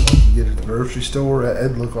size like you get at the grocery store,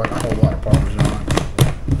 it'd look like a whole lot of Parmesan.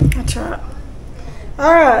 That's right.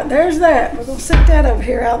 All right, there's that. We're going to set that over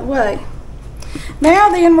here out of the way. Now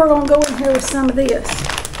then, we're going to go in here with some of this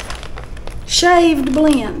shaved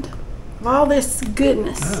blend of all this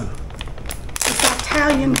goodness. Yeah. This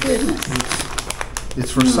Italian goodness.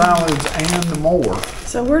 It's for salads and more.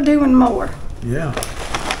 So we're doing more. Yeah.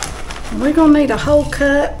 And we're going to need a whole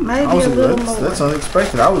cup, maybe a little more. That's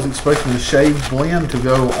unexpected. I was expecting the shaved blend to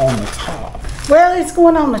go on the top. Well, it's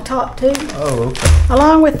going on the top too. Oh, okay.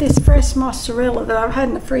 Along with this fresh mozzarella that I've had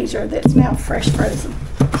in the freezer that's now fresh frozen.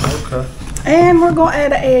 Okay. And we're going to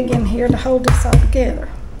add an egg in here to hold this all together.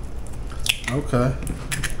 Okay.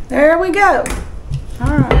 There we go.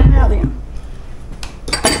 All right, now then.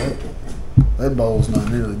 That bowl's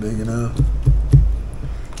not nearly big enough.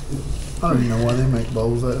 I don't even know why they make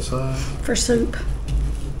bowls that size. For soup.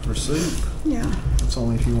 For soup. Yeah. That's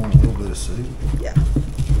only if you want a little bit of soup. Yeah.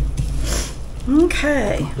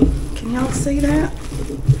 Okay. Can y'all see that?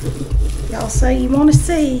 Y'all say you want to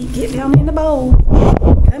see. Get down in the bowl.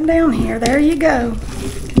 Come down here. There you go.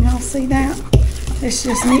 Can y'all see that? It's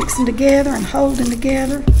just mixing together and holding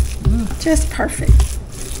together. Just perfect.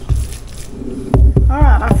 All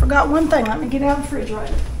right, I forgot one thing. Let me get out of the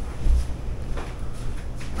refrigerator.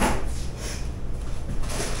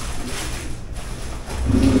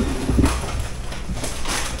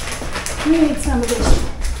 We need some of this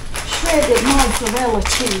shredded mozzarella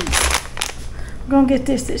cheese. I'm going to get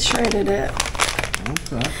this shredded up.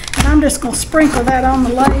 Okay. And I'm just going to sprinkle that on the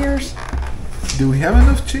layers. Do we have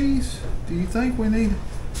enough cheese? Do you think we need?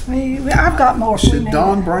 I've got more. Should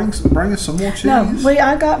Dawn bring us some more cheese? No,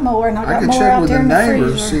 I got more, and I got more check out with there the in the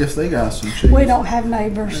neighbors, freezer. see if they got some cheese. We don't have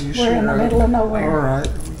neighbors. We're in the middle of nowhere. All right.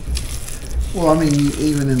 Well, I mean,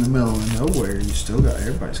 even in the middle of nowhere, you still got,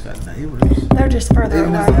 everybody's got neighbors. They're just further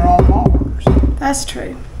Even away. if they're all Mars. That's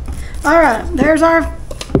true. All right, there's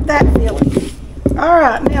that filling. All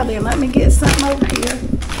right, now then, let me get something over here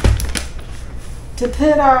to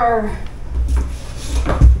put our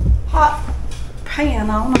hot pan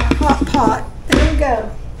on, our hot pot. There we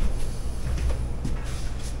go.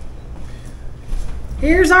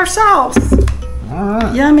 Here's our sauce. All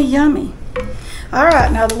right. Yummy, yummy. All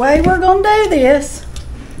right, now the way we're going to do this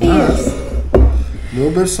is A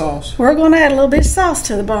little bit of sauce. we're going to add a little bit of sauce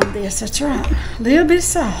to the bottom of this. That's right. A little bit of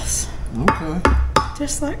sauce. Okay.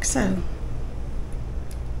 Just like so.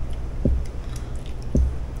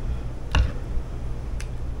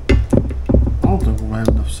 I don't think we'll have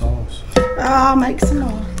enough sauce. I'll make some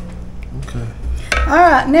more. Okay. All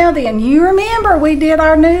right, now then, you remember we did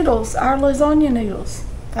our noodles, our lasagna noodles.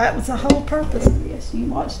 That was the whole purpose of this. You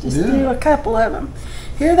watched us do a couple of them.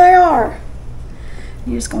 Here they are.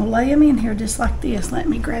 You're just going to lay them in here just like this. Let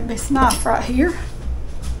me grab this knife right here.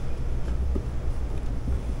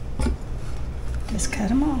 Just cut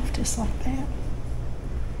them off just like that.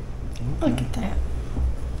 Okay. Look at that.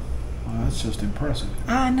 Well, that's just impressive.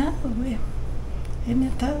 I know. Isn't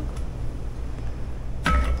it though?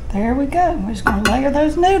 There we go. We're just going to layer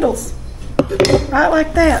those noodles. Right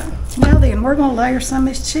like that. Now then, we're going to layer some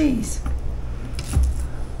of this cheese.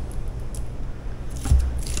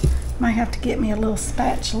 Might have to get me a little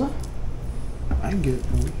spatula. I can get it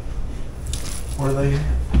for you. Where are they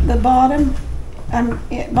at? The bottom,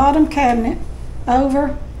 bottom cabinet,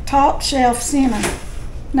 over, top shelf, center.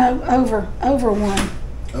 No, over one.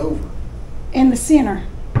 Over. In the center.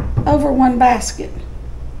 Over one basket.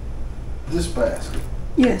 This basket.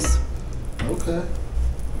 Yes. Okay.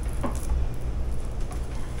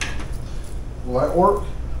 Will that work?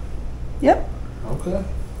 Yep. Okay.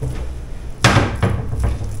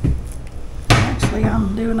 Actually,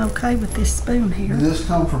 I'm doing okay with this spoon here. Did this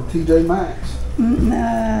come from TJ Maxx?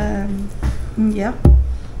 Yeah.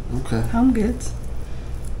 Okay. Home Goods.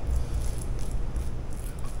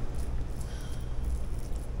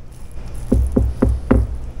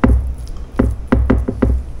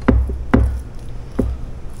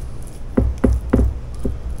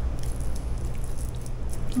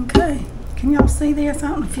 Okay, can y'all see this? I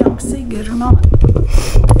don't know if y'all can see good or not.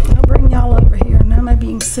 I'll bring y'all over here and then maybe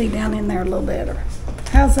you can see down in there a little better.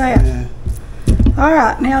 How's that? Yeah. All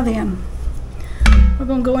right, now then, we're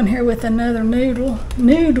gonna go in here with another noodle.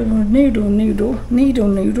 Noodle.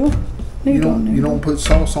 You don't put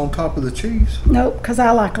sauce on top of the cheese? Nope, because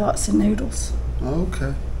I like lots of noodles.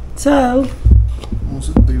 Okay. So, Wants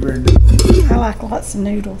it to be very noodly. I like lots of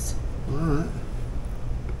noodles. All right.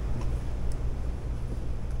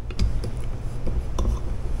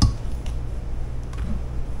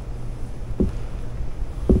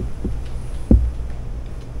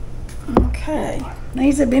 Okay,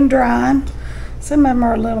 these have been drying. Some of them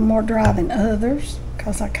are a little more dry than others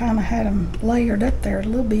because I kind of had them layered up there a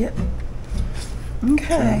little bit.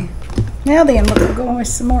 Okay, now then we're going with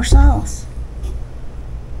some more sauce.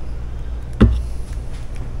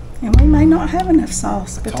 And we may not have enough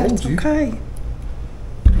sauce, but that's okay.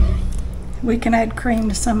 We can add cream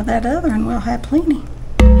to some of that other and we'll have plenty.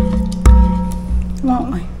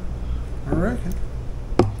 Won't we? I reckon.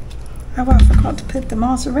 Oh, I forgot to put the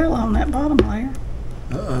mozzarella on that bottom layer.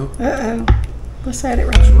 Uh-oh. Uh-oh. Let's add it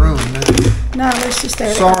right It's here. ruined that. No, let's just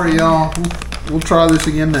add it. Sorry, y'all. We'll try this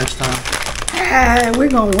again next time. We're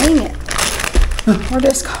gonna wing it. We're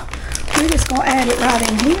just gonna add it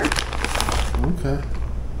right in here, Okay.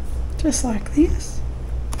 just like this.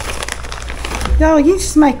 Y'all, you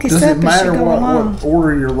just make this Does up it as matter you go along. what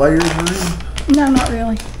order your layers are in? No, not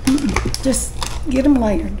really. Just get them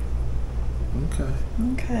layered. Okay.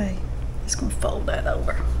 Okay. Just gonna fold that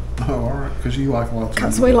over Oh, all right. Because you like lots of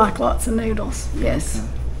because we like lots of noodles. Yes. Okay.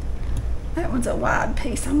 That one's a wide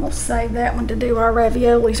piece. I'm gonna save that one to do our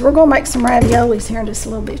raviolis. We're gonna make some raviolis here in just a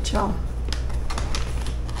little bit, y'all.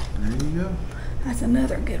 There you go. That's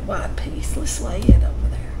another good wide piece. Let's lay it over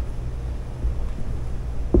there.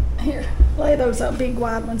 Here, lay those big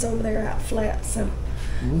wide ones over there out flat so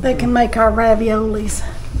they can make our raviolis.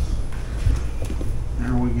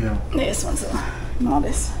 There we go. This one's not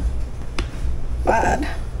as wide.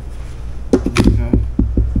 Okay.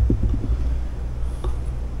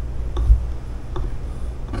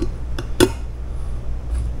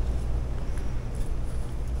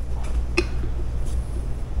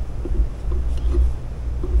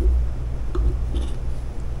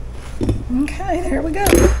 Okay, there we go.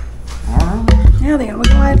 All right. Now then, we're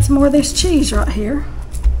gonna add some more of this cheese right here.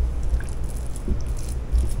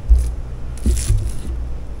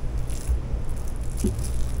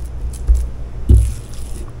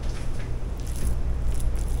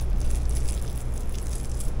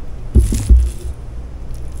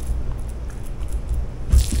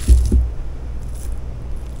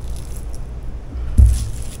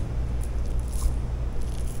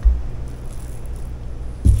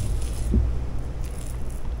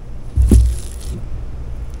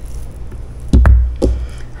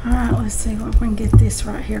 Let's see if we can get this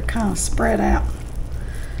right here kind of spread out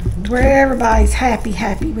where everybody's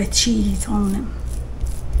happy with cheese on them.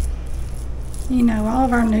 You know, all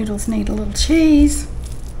of our noodles need a little cheese.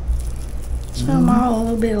 Show them all a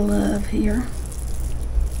little bit of love here.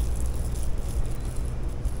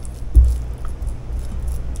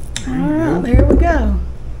 All right, there we go.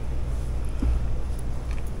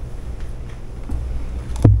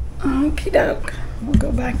 Okie doke. We'll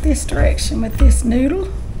go back this direction with this noodle.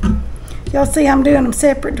 Y'all see I'm doing them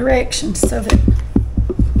separate directions so that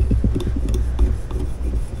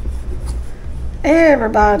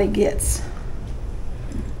everybody gets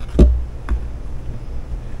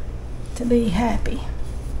to be happy.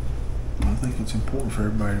 I think it's important for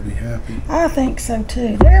everybody to be happy. I think so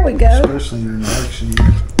too. There we go. Especially in an election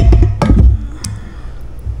year.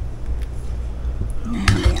 Now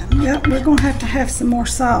then, yep, we're gonna have to have some more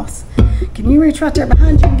sauce. Can you reach right there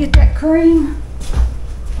behind you and get that cream?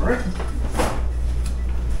 All right.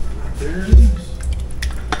 There it is.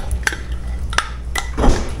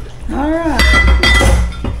 All right.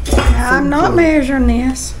 Now, I'm not measuring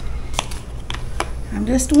this. I'm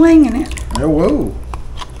just winging it. Oh, whoa.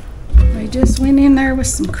 We just went in there with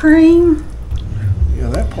some cream. Yeah,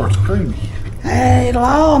 that part's creamy. It'll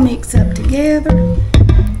all mix up together.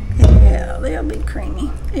 Yeah, they'll be creamy.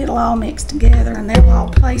 It'll all mix together and they'll all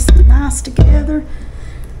place nice together.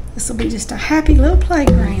 This will be just a happy little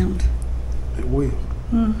playground. It will.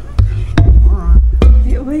 Mm-hmm. All right.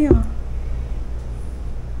 It will.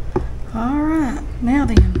 All right, now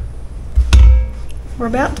then. We're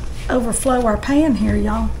about to overflow our pan here,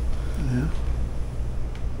 y'all. Yeah.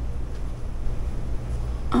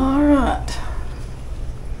 All right.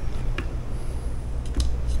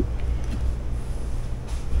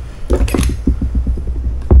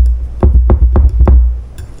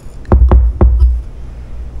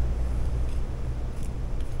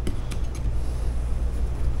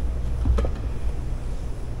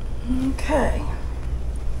 Okay.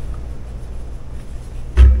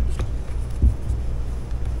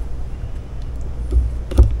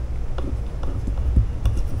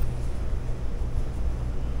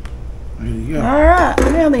 you go. All right,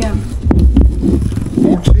 now then.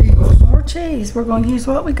 More cheese. More cheese. We're going to use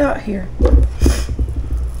what we got here.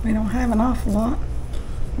 We don't have an awful lot.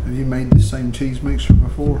 Have you made the same cheese mixture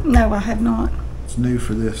before? No, I have not. It's new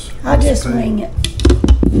for this. I just recipe. wing it.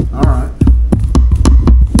 All right.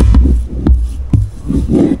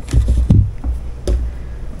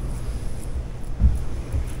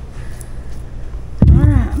 All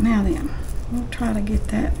right, now then. We'll try to get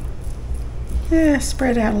that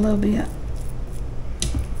spread out a little bit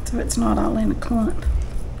so it's not all in a clump.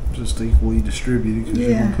 Just equally distributed because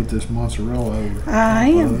you're going to put this mozzarella over. I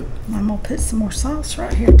am. I'm going to put some more sauce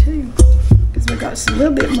right here too because we got a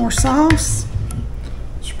little bit more sauce.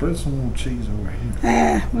 Spread some more cheese over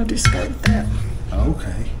here. We'll just go with that.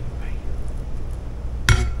 Okay.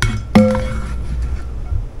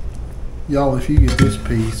 Y'all, if you get this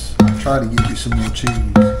piece, I'll try to get you some more cheese.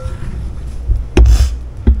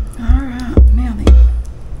 Alright, now then.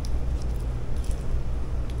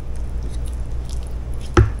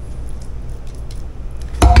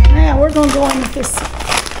 Now we're going to go in with this.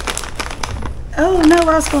 Oh no,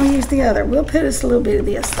 I was going to use the other. We'll put us a little bit of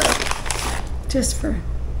this though. Just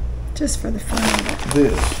for the fun of it.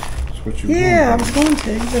 This is what you I was going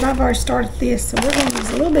to, but I've already started this, so we're going to use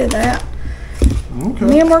a little bit of that. Okay. And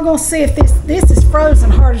then we're going to see if this is frozen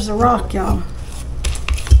hard as a rock, y'all.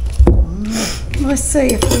 Let's see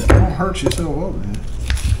if we can. Don't hurt yourself up, man.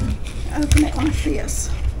 Open it like this.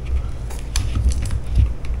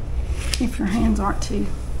 If your hands aren't too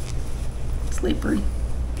slippery.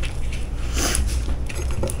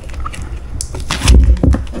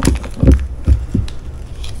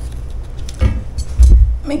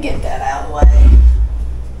 Let me get that out of the way.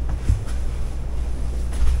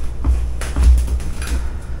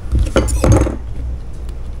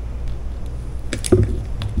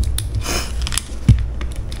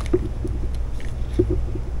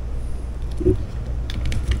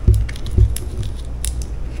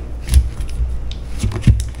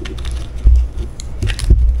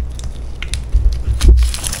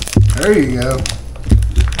 There you go.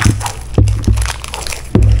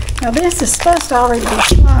 Now this is supposed to already be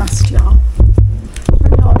sliced, y'all.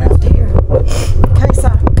 Bring y'all up here. In case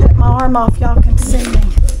I cut my arm off, y'all can see me.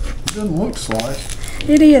 It doesn't look sliced.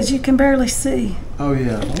 It is, you can barely see. Oh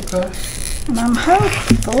yeah, okay. And I'm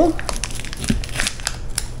hopeful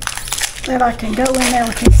that I can go in there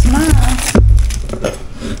with this knife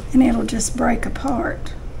and it'll just break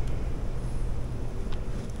apart.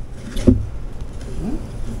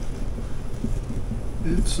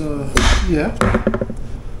 It's yeah,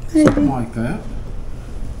 Maybe. something like that.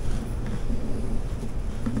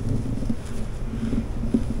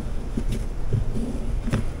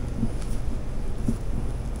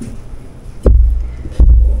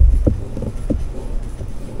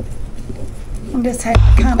 I'll just have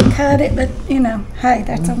to kind of cut it, but you know, hey,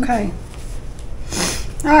 that's okay.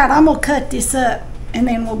 All right, I'm gonna cut this up and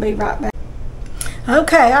then we'll be right back.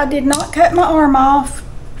 Okay, I did not cut my arm off.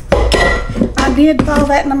 I did throw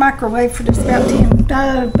that in the microwave for just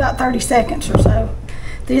about 30 seconds or so.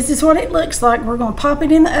 This is what it looks like. We're gonna pop it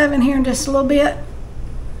in the oven here in just a little bit.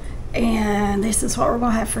 And this is what we're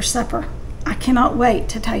gonna have for supper. I cannot wait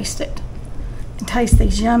to taste it. And taste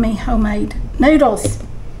these yummy homemade noodles.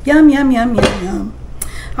 Yum, yum, yum, yum, yum.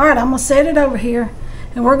 All right, I'm gonna set it over here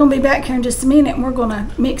and we're gonna be back here in just a minute and we're gonna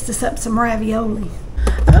mix this up some ravioli.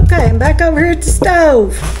 Okay, I'm back over here at the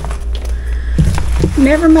stove.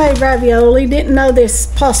 Never made ravioli, didn't know this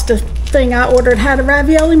pasta thing I ordered had a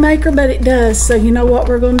ravioli maker, but it does. So you know what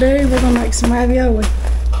we're gonna do? We're gonna make some ravioli.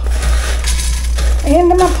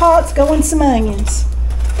 Into my pot's going some onions.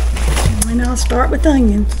 And I'll start with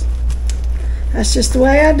onions. That's just the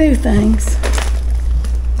way I do things.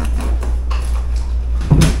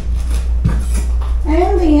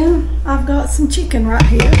 And then I've got some chicken right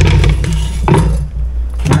here.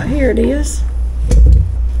 Right here it is.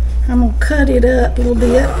 I'm gonna cut it up a little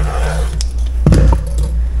bit.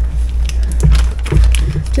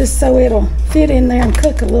 Just so it'll fit in there and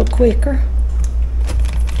cook a little quicker.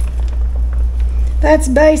 That's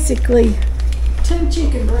basically 2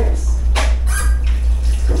 chicken breasts.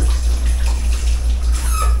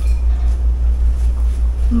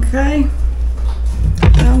 Okay. You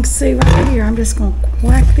can see right here, I'm just gonna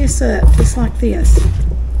whack this up just like this.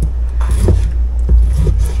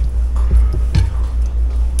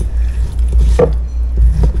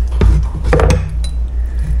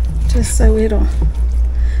 Just so it'll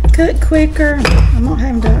cook quicker. I'm not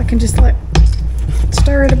having to, I can just like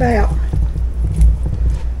stir it about.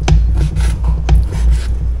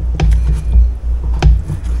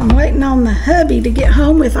 I'm waiting on the hubby to get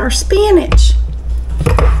home with our spinach.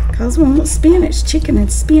 Because we want spinach, chicken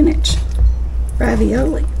and spinach.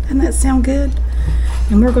 ravioli. Doesn't that sound good?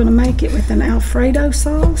 And we're going to make it with an Alfredo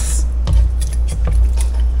sauce.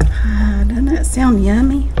 Doesn't that sound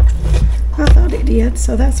yummy? I thought it did,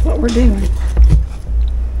 so that's what we're doing.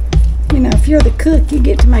 You know, if you're the cook, you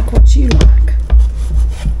get to make what you like.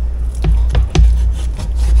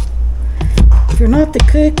 If you're not the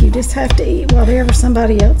cook, you just have to eat whatever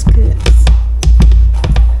somebody else cooks.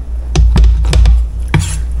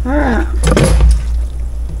 Alright.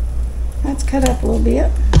 That's cut up a little bit.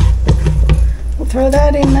 We'll throw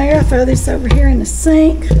that in there. Throw this over here in the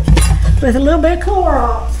sink with a little bit of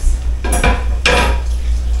Clorox.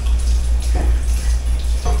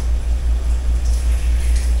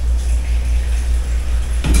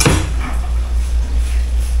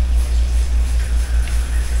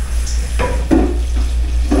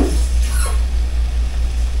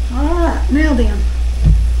 Now then,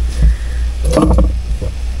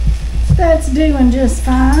 that's doing just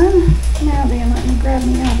fine. Now then, let me grab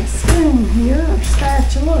me out a spoon here, or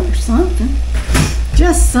spatula, or something.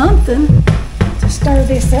 Just something to stir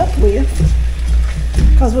this up with,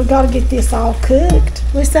 because we've got to get this all cooked.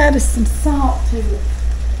 Let's add some salt to it,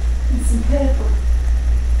 and some pepper.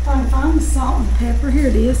 If I can find the salt and pepper, here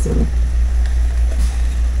it is.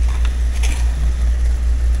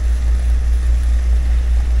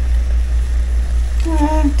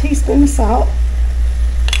 A teaspoon of salt.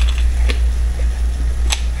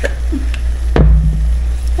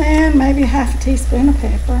 And maybe half a teaspoon of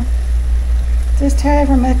pepper. Just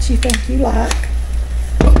however much you think you like.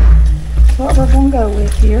 That's what we're going to go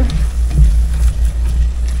with here.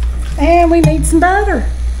 And we need some butter.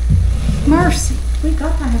 Mercy, we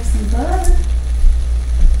got to have some butter.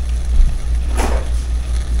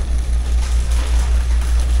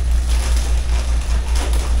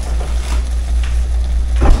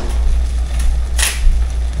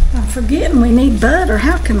 Forgetting we need butter.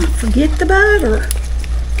 How can I forget the butter?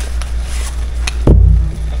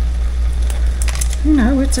 You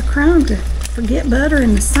know, it's a crime to forget butter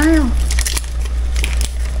in the South.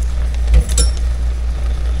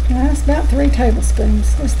 Yeah, that's about 3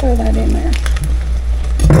 tablespoons. Let's throw that in there.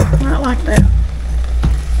 Right like that.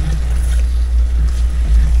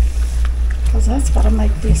 Because that's got to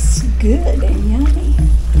make this good and yummy.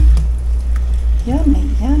 Yummy,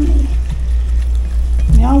 yummy.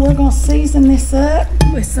 Now we're going to season this up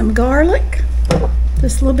with some garlic,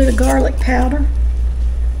 just a little bit of garlic powder,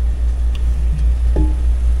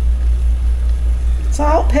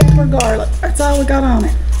 salt, pepper, garlic. That's all we got on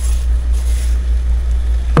it.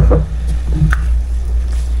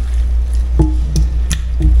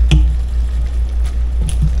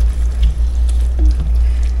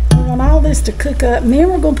 We want all this to cook up, and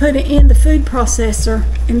then we're going to put it in the food processor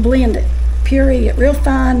and blend it, puree it real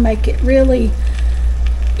fine, make it really,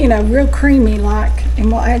 you know, real creamy like, and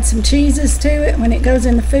we'll add some cheeses to it when it goes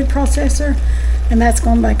in the food processor, and that's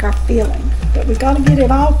going to make our filling. But we got to get it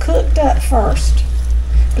all cooked up first,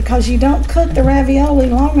 because you don't cook the ravioli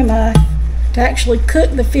long enough to actually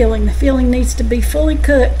cook the filling. The filling needs to be fully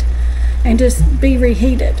cooked and just be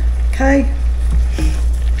reheated, okay?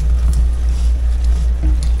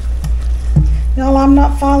 Y'all, I'm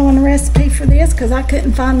not following a recipe for this because I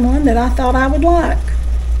couldn't find one that I thought I would like.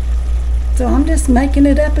 So I'm just making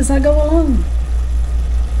it up as I go along.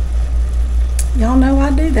 Y'all know I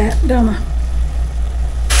do that, don't I?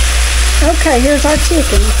 Okay, here's our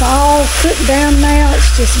chicken. It's all cooked down now.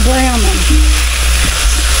 It's just browning.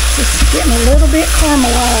 Just getting a little bit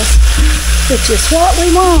caramelized, which is what we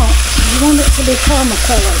want. We want it to be caramel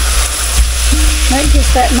colored. Make just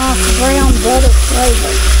that nice brown butter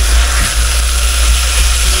flavor,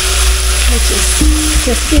 which is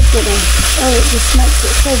just good for them. Oh, it just makes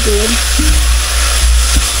it so good.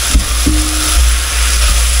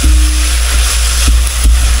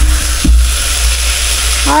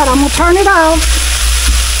 Alright, I'm going to turn it off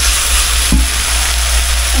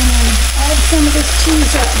and add some of this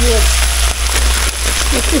cheese up here.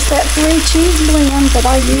 It's just that 3 cheese blend that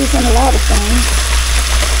I use in a lot of things.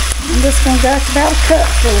 I'm just going to go about a cup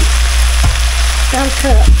full. About a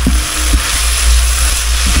cup.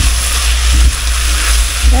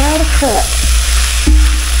 About a cup.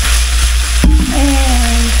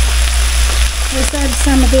 And let's add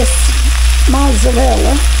some of this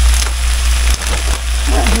mozzarella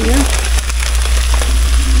right here.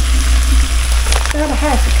 About a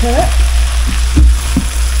half a cup.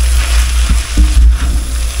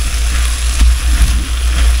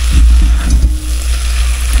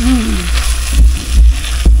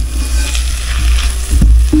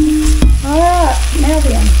 Alright, now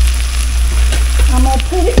then, I'm going to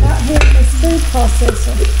put it right here in this food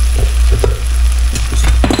processor.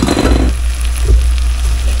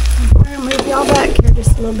 I'll move y'all back here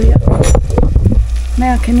just a little bit.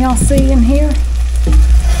 Now, can y'all see in here?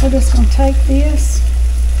 We're just gonna take this.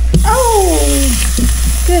 Oh,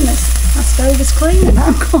 goodness, my stove is clean and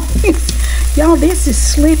I'm going. Y'all, this is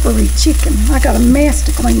slippery chicken. I got a mess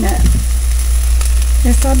to clean up.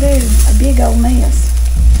 Yes, I do, a big old mess.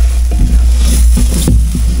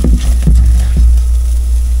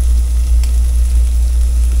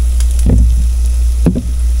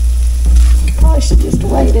 Probably should just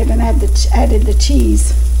waited and added the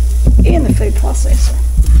cheese in the food processor.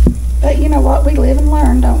 But you know what? We live and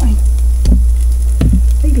learn, don't we?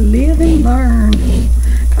 We live and learn.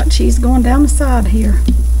 Got cheese going down the side here.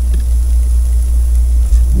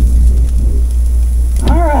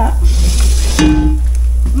 All right.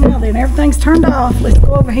 Now then, everything's turned off. Let's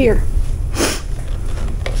go over here.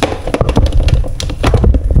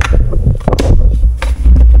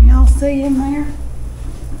 Can y'all see in there?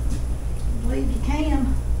 I believe you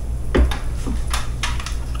can.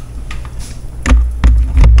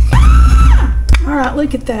 All right,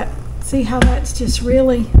 look at that. See how that's just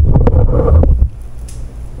really...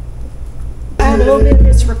 Add a little bit of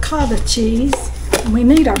this ricotta cheese. And we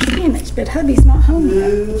need our spinach, but hubby's not home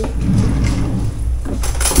yet.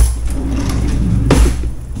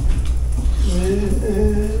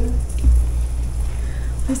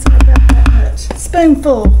 Let's get about that much.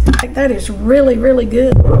 Spoonful. Like that is really, really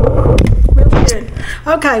good. Really good.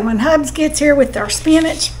 Okay, when Hubs gets here with our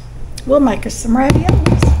spinach, we'll make us some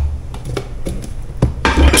raviolis.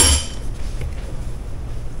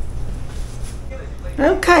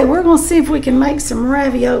 Okay, we're going to see if we can make some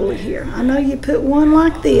ravioli here. I know you put one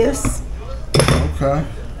like this. Okay.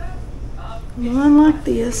 One like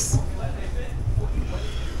this.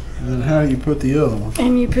 And then how do you put the other one?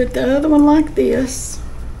 And you put the other one like this.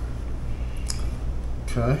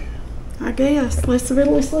 Okay. I guess. Let's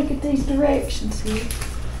look at these directions here.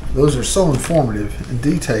 Those are so informative and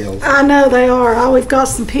detailed. I know they are. Oh, we've got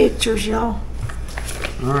some pictures, y'all.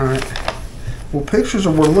 All right. Well, pictures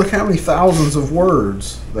are worth, look how many thousands of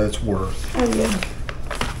words that's worth. Oh, yeah.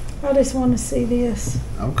 I just want to see this.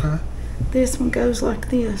 Okay. This one goes like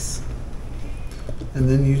this. And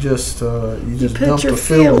then you just Put dump your the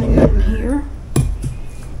filling in here.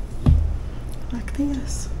 Like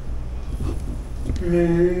this.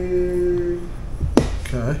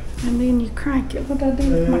 Okay. And then you crank it. What do I do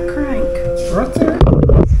with my crank? Right there.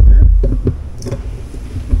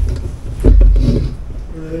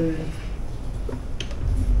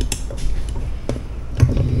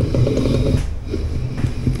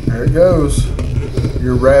 There it goes.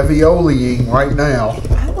 You're ravioliing right now.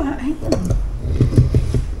 Oh, I am.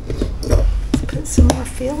 Let's put some more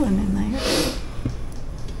filling in there.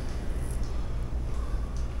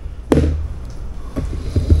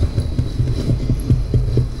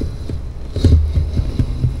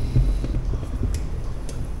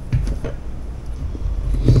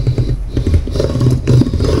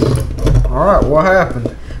 All right, what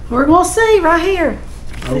happened? We're going to see right here.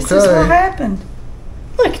 This is what happened.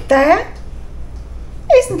 Look at that.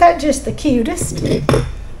 Isn't that just the cutest? It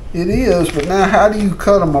is, but now how do you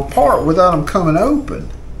cut them apart without them coming open?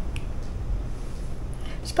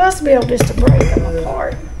 You're supposed to be able just to break them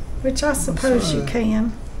apart, which I suppose you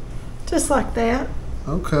can. Just like that.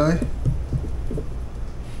 Okay.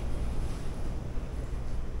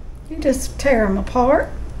 You just tear them apart,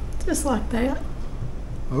 just like that.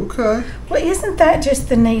 Okay. Well, isn't that just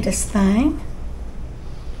the neatest thing?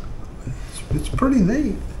 It's pretty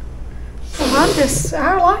neat. Well,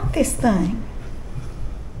 I like this thing.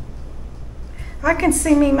 I can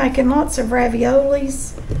see me making lots of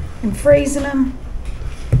raviolis and freezing them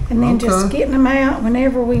and then just getting them out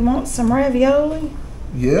whenever we want some ravioli.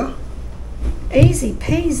 Yeah. Easy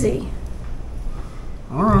peasy.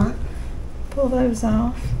 All right. Pull those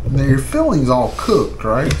off. Now your filling's all cooked,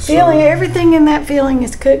 right? Everything in that filling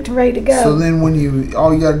is cooked and ready to go. So then when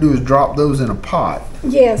all you got to do is drop those in a pot.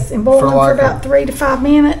 Yes, and boil them for about 3 to 5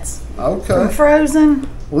 minutes. Okay. From frozen.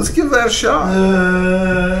 Let's give that a shot.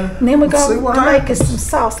 And then we're going to make us some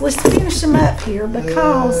sauce. Let's finish them up here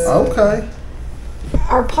because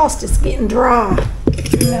our pasta's getting dry.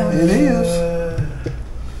 You know. It is.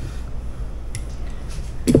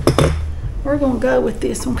 We're going to go with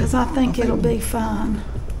this one because I think it'll be fine.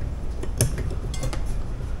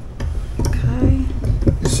 Okay.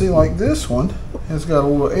 You see, like this one has got a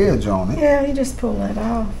little edge on it. Yeah, you just pull that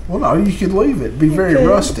off. Well, no, you could leave it. Be very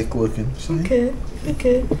rustic looking. See? You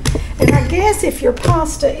could. And I guess if your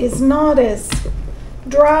pasta is not as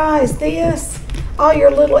dry as this, all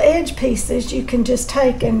your little edge pieces you can just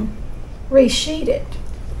take and resheet it.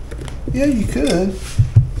 Yeah, you could.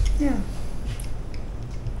 Yeah.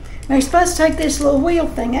 Now you're supposed to take this little wheel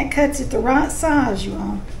thing that cuts it the right size, you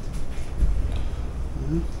all.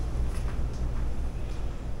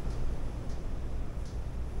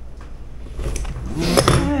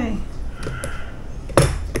 Okay.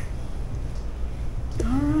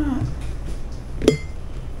 Alright.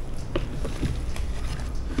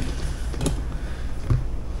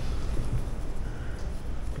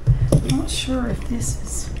 Not sure if this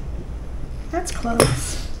is. That's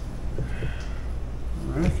close.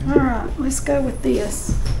 Alright, let's go with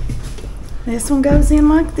this. This one goes in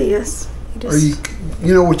like this. Or you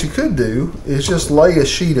know what you could do is just lay a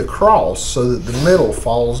sheet across so that the middle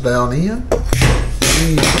falls down in. And then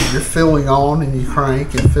you put your filling on and you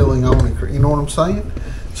crank and filling on and you know what I'm saying?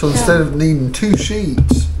 So instead of needing 2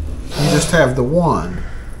 sheets, you just have the one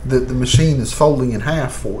that the machine is folding in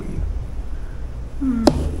half for you.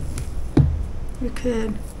 You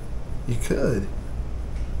could. You could.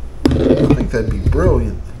 I think that'd be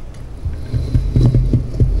brilliant.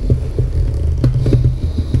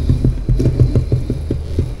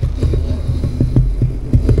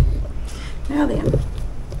 Now then,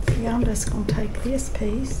 see, I'm just going to take this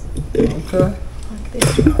piece, Okay. like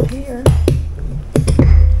this right here,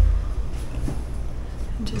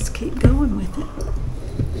 and just keep going with it.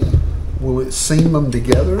 Will it seam them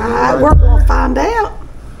together? We're going to find out.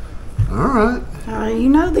 All right. You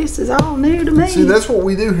know this is all new to me. See, that's what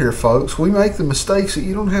we do here, folks. We make the mistakes that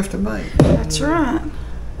you don't have to make. That's right.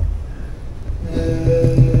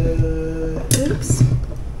 Oops.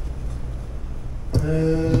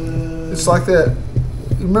 It's like that.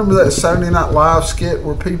 You remember that Saturday Night Live skit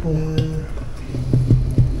where people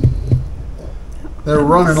they're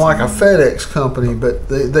running like a FedEx company, but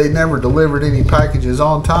they never delivered any packages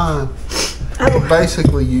on time. Oh.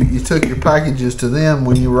 Basically, you took your packages to them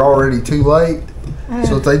when you were already too late,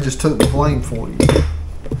 so that they just took the blame for you.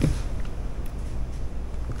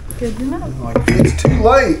 Good to know. Like, it's too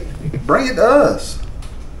late. Bring it to us.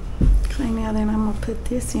 Okay, now then I'm going to put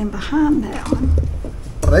this in behind that one.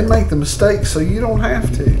 They make the mistakes so you don't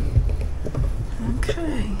have to.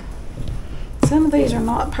 Okay. Some of these are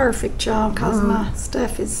not perfect, y'all, because my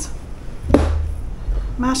stuff is...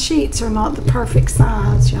 My sheets are not the perfect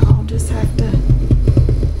size, y'all. Just have to...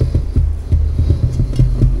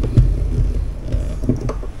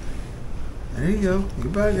 There you go. You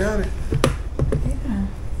about got it. Yeah.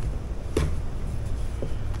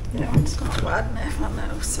 That one's not wide enough, I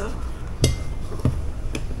know, so...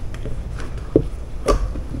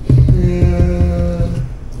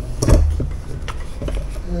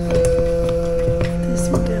 This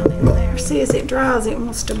one down in there. See, as it dries, it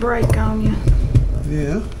wants to break on you.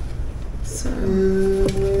 Yeah. So...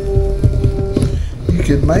 You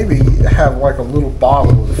could maybe have like a little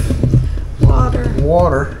bottle of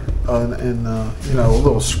water and you know, a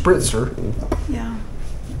little spritzer. Yeah.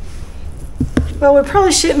 Well, we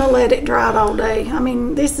probably shouldn't have let it dry all day. I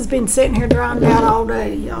mean, this has been sitting here drying out all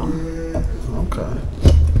day, y'all. Okay.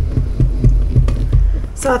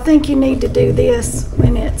 So I think you need to do this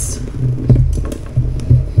when it's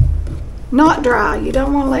not dry. You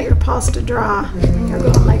don't want to let your pasta dry when you're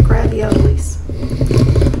going to make raviolis.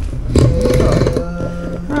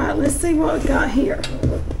 All right, let's see what we got here.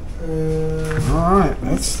 All right,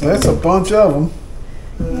 that's a bunch of them.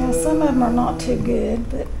 Yeah, some of them are not too good,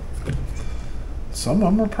 but some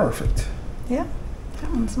of them are perfect. yeah,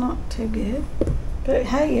 that one's not too good. But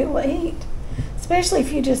hey, it will eat, especially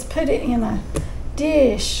if you just put it in a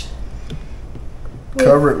dish.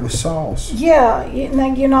 Cover it with sauce. Yeah,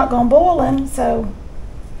 you're not going to boil them, so.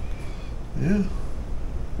 Yeah.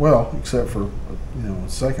 Well, except for, you know, a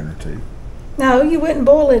second or two. No, you wouldn't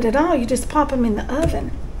boil it at all. You just pop them in the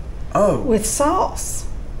oven. Oh. With sauce.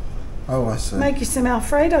 Oh, I see. Make you some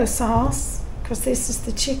Alfredo sauce, because this is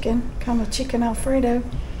the chicken, kind of chicken Alfredo.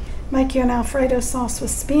 Make you an Alfredo sauce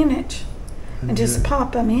with spinach and just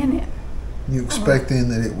pop them in it. You expect then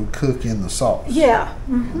that it would cook in the sauce? Yeah.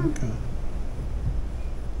 Mm-hmm. Okay.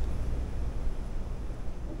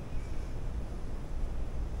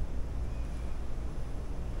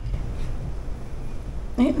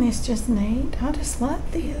 Isn't this just neat? I just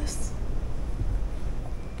love this.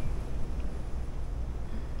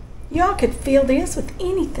 Y'all could fill this with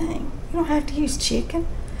anything. You don't have to use chicken.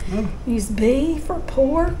 Use beef or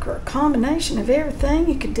pork or a combination of everything.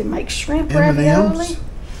 You could make shrimp ravioli.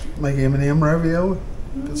 Make M&M ravioli.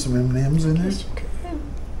 Put some M&Ms in there. Yes, you could.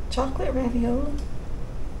 Chocolate ravioli.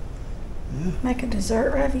 Yeah. Make a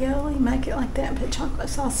dessert ravioli. Make it like that and put chocolate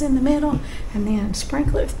sauce in the middle and then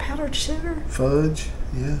sprinkle it with powdered sugar. Fudge.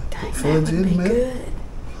 Yeah. Dang, Put fudge that in would the be middle. good.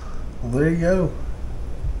 Well, there you go.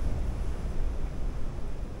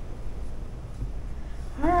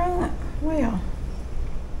 All right. Well,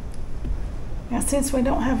 Now, since we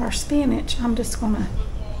don't have our spinach, I'm just gonna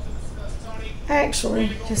actually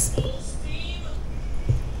just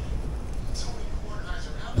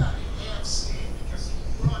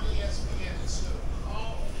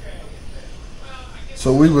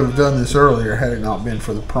So we would have done this earlier had it not been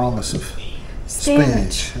for the promise of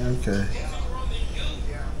spinach. Okay.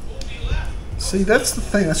 See, that's the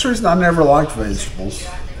thing. That's the reason I never liked vegetables.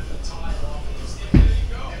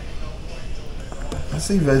 I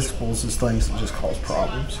see vegetables as things that just cause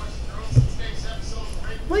problems.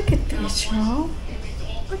 Look at this, y'all.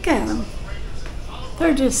 Look at them.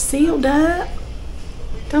 They're just sealed up.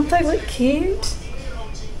 Don't they look cute?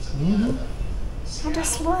 Mm-hmm. I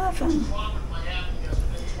just love them.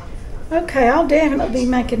 Okay, I'll definitely be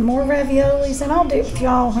making more raviolis, and I'll do it with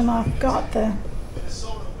y'all when I've got the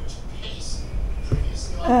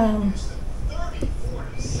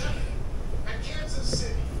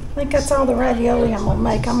I think that's all the ravioli I'm gonna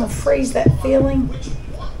make. I'm gonna freeze that filling,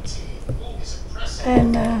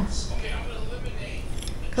 and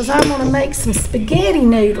because I'm gonna make some spaghetti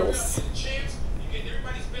noodles.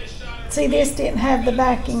 See, this didn't have the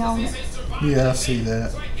backing on it. Yeah, I see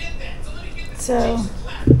that. So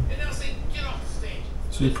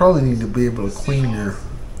you probably need to be able to clean your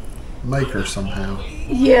maker somehow.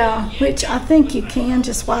 yeah, which I think you can.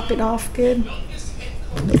 Just wipe it off good.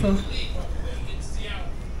 Okay.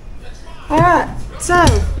 Alright, so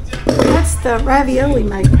that's the ravioli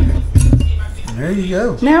maker. There you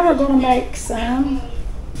go. Now we're going to make some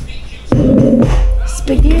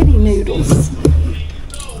spaghetti noodles.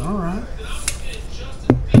 All right.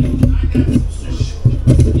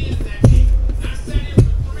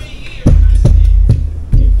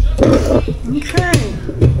 Okay.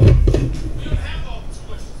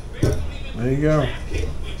 There you go.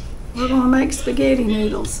 We're going to make spaghetti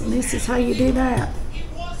noodles, and this is how you do that.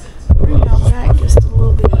 Bring y'all back just a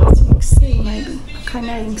little bit so you can see maybe. Okay,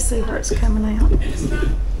 now you can see where it's coming out.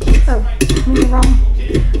 Oh, I'm in the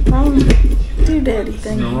wrong doodaddy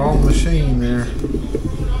thing. The wrong machine there.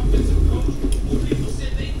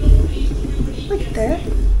 Look at that.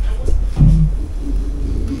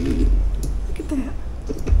 Look at that.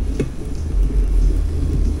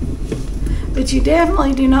 But you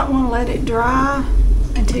definitely do not want to let it dry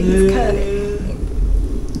until you've cut it.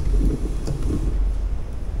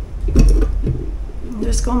 I'm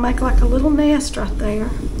just going to make like a little nest right there.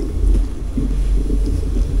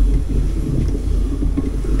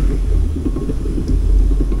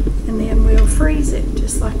 And then we'll freeze it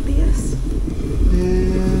just like this.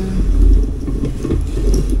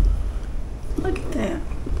 Look at that.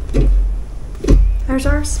 There's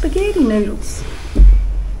our spaghetti noodles.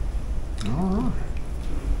 All right.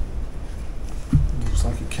 Looks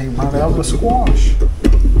like it came right out of the squash.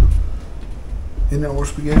 Isn't that where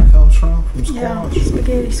spaghetti comes from? From squash? Yeah,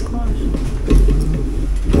 spaghetti squash.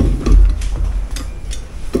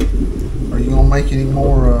 Are you going to make any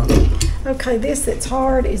more? Okay, this that's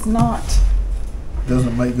hard is not,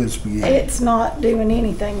 Doesn't make good spaghetti. it's not doing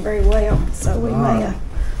anything very well. So we may Alright.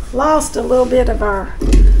 have lost a little bit of our,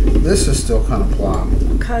 This is still kind of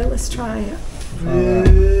pliable. okay, let's try it. Try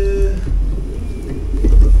that.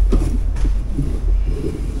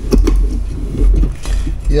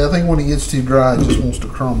 Yeah, I think when it gets too dry, it just wants to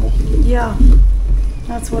crumble. Yeah,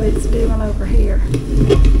 that's what it's doing over here.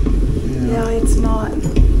 Yeah, it's not.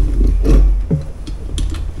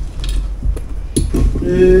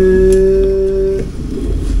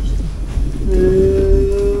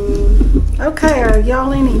 Okay, are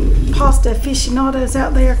y'all any pasta aficionados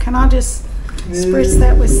out there? Can I just spritz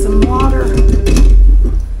that with some water?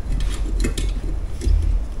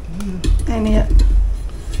 And it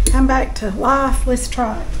come back to life. Let's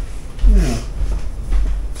try it. Yeah.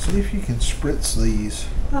 See if you can spritz these.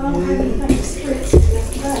 I don't have anything spritzed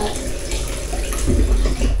yet,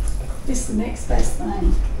 but it's the next best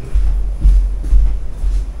thing.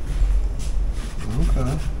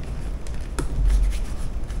 Okay.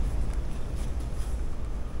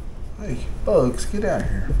 Hey, bugs, get out of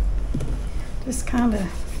here. Just kind of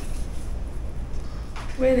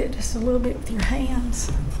wet it just a little bit with your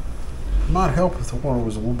hands. Might help if the water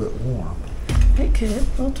was a little bit warm. It could.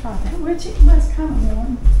 We'll try that. Which it was kind of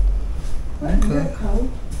warm. Wasn't real Okay. cold.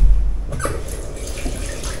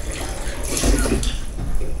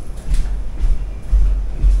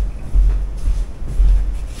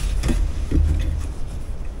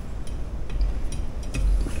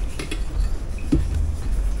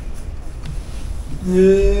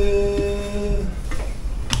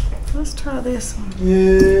 Let's try this one.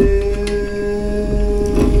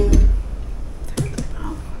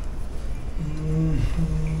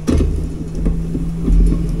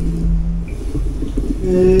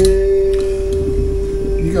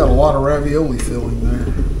 lot of ravioli filling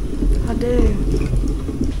there. I do.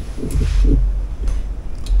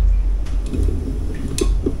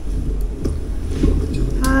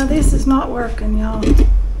 This is not working, y'all.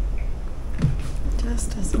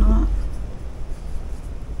 Just is not.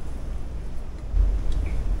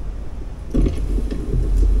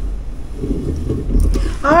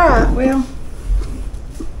 Alright, well,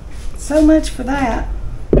 so much for that.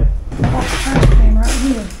 Got the trash can right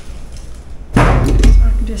here. So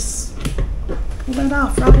I can just pull it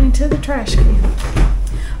off right into the trash can.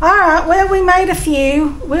 Alright, well, we made a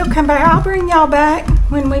few. We'll come back. I'll bring y'all back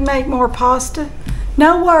when we make more pasta.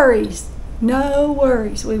 No worries. No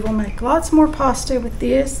worries. We will make lots more pasta with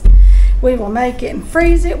this. We will make it and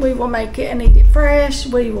freeze it. We will make it and eat it fresh.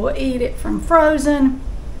 We will eat it from frozen.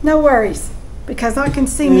 No worries. Because I can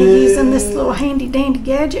see me using this little handy dandy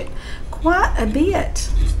gadget quite a bit.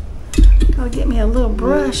 Gotta get me a little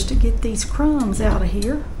brush to get these crumbs out of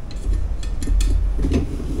here.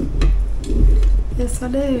 Yes, I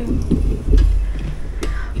do.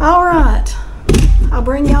 All right. I'll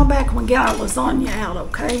bring y'all back when we get our lasagna out,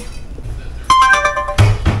 okay?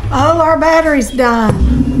 Oh, our battery's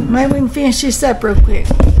done. Maybe we can finish this up real quick.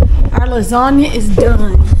 Our lasagna is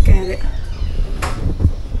done. Look at it.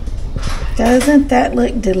 Doesn't that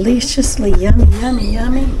look deliciously yummy, yummy,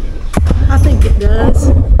 yummy? I think it does.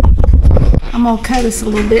 I'm gonna cut us a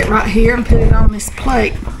little bit right here and put it on this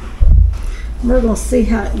plate. We're gonna see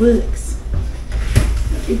how it looks.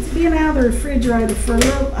 It's been out of the refrigerator for a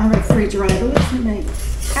little, out of the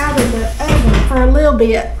oven for a little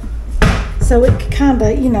bit. So it could kind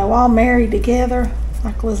of, you know, all marry together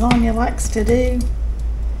like lasagna likes to do.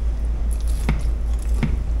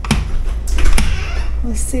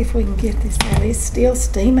 Let's see if we can get this out. It's still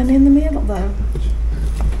steaming in the middle though.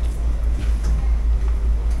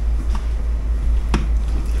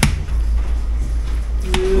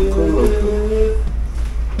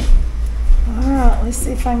 Alright, let's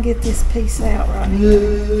see if I can get this piece out right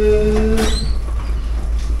here.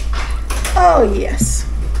 Oh yes.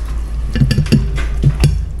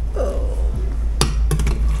 Oh.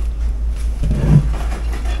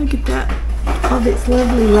 Look at that. All of its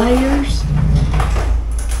lovely layers.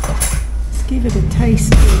 Give it a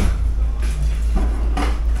taste here.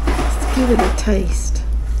 Let's give it a taste.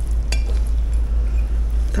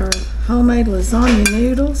 Our homemade lasagna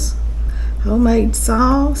noodles, homemade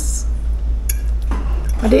sauce.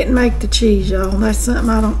 I didn't make the cheese, y'all. That's something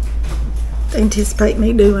I don't anticipate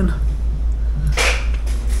me doing.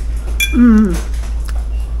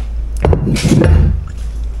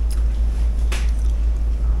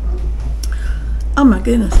 Oh my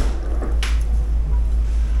goodness.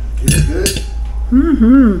 Is it good?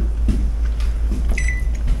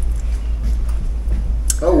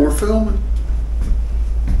 Oh, we're filming.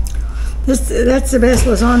 That's the best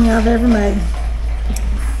lasagna I've ever made.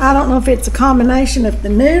 I don't know if it's a combination of the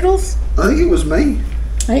noodles. I think it was me.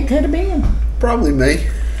 It could have been. Probably me.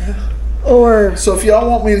 Or so if y'all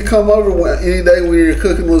want me to come over any day when you're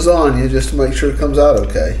cooking lasagna just to make sure it comes out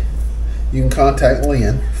okay, you can contact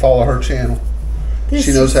Lynn. Follow her channel.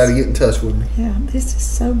 She knows how to get in touch with me. Yeah, this is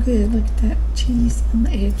so good. Look at that cheese on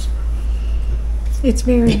the edge. It's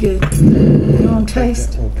very good. You want to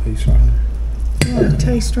taste? That little piece right there. You want to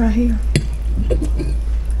taste right here?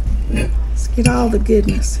 Let's get all the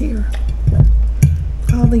goodness here.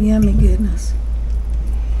 All the yummy goodness.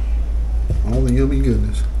 All the yummy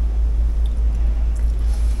goodness.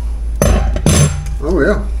 Oh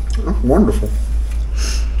yeah, oh, wonderful.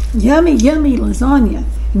 Yummy, yummy lasagna.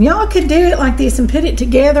 And y'all could do it like this and put it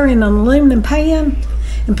together in an aluminum pan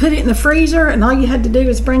and put it in the freezer, and all you had to do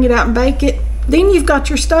is bring it out and bake it. Then you've got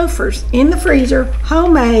your Stouffer's in the freezer,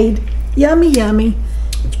 homemade, yummy, yummy.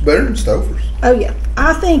 It's better than Stouffer's. Oh yeah,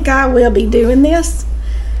 I think I will be doing this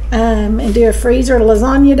and do a freezer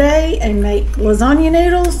lasagna day and make lasagna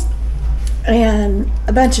noodles and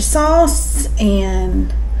a bunch of sauce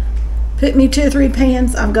and put me 2 or 3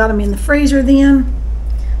 pans. I've got them in the freezer then.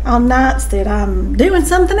 On nights that I'm doing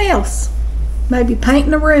something else, maybe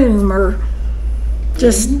painting a room or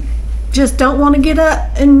just don't want to get up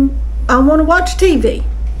and I want to watch TV,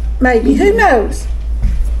 maybe, who knows.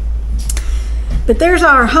 But there's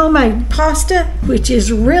our homemade pasta, which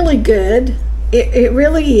is really good. It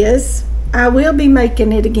really is. I will be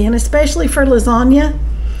making it again, especially for lasagna.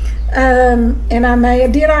 And I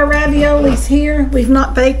did our raviolis here. We've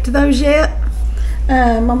not baked those yet.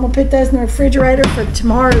 I'm gonna put those in the refrigerator for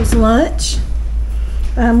tomorrow's lunch.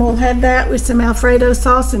 We'll have that with some Alfredo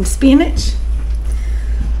sauce and spinach.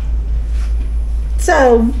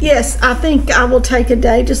 So yes, I think I will take a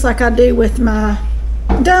day just like I do with my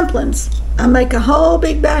dumplings. I make a whole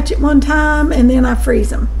big batch at one time and then I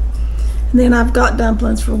freeze them. And then I've got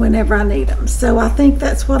dumplings for whenever I need them. So I think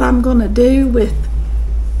that's what I'm going to do with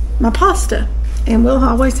my pasta. And we'll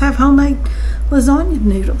always have homemade lasagna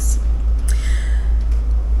noodles.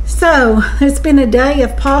 So it's been a day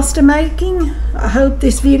of pasta making. I hope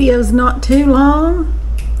this video is not too long.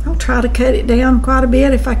 I'll try to cut it down quite a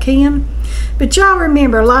bit if I can. But y'all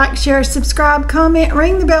remember, like, share, subscribe, comment,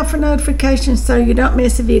 ring the bell for notifications so you don't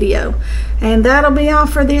miss a video. And that'll be all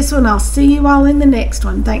for this one. I'll see you all in the next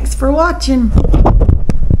one. Thanks for watching.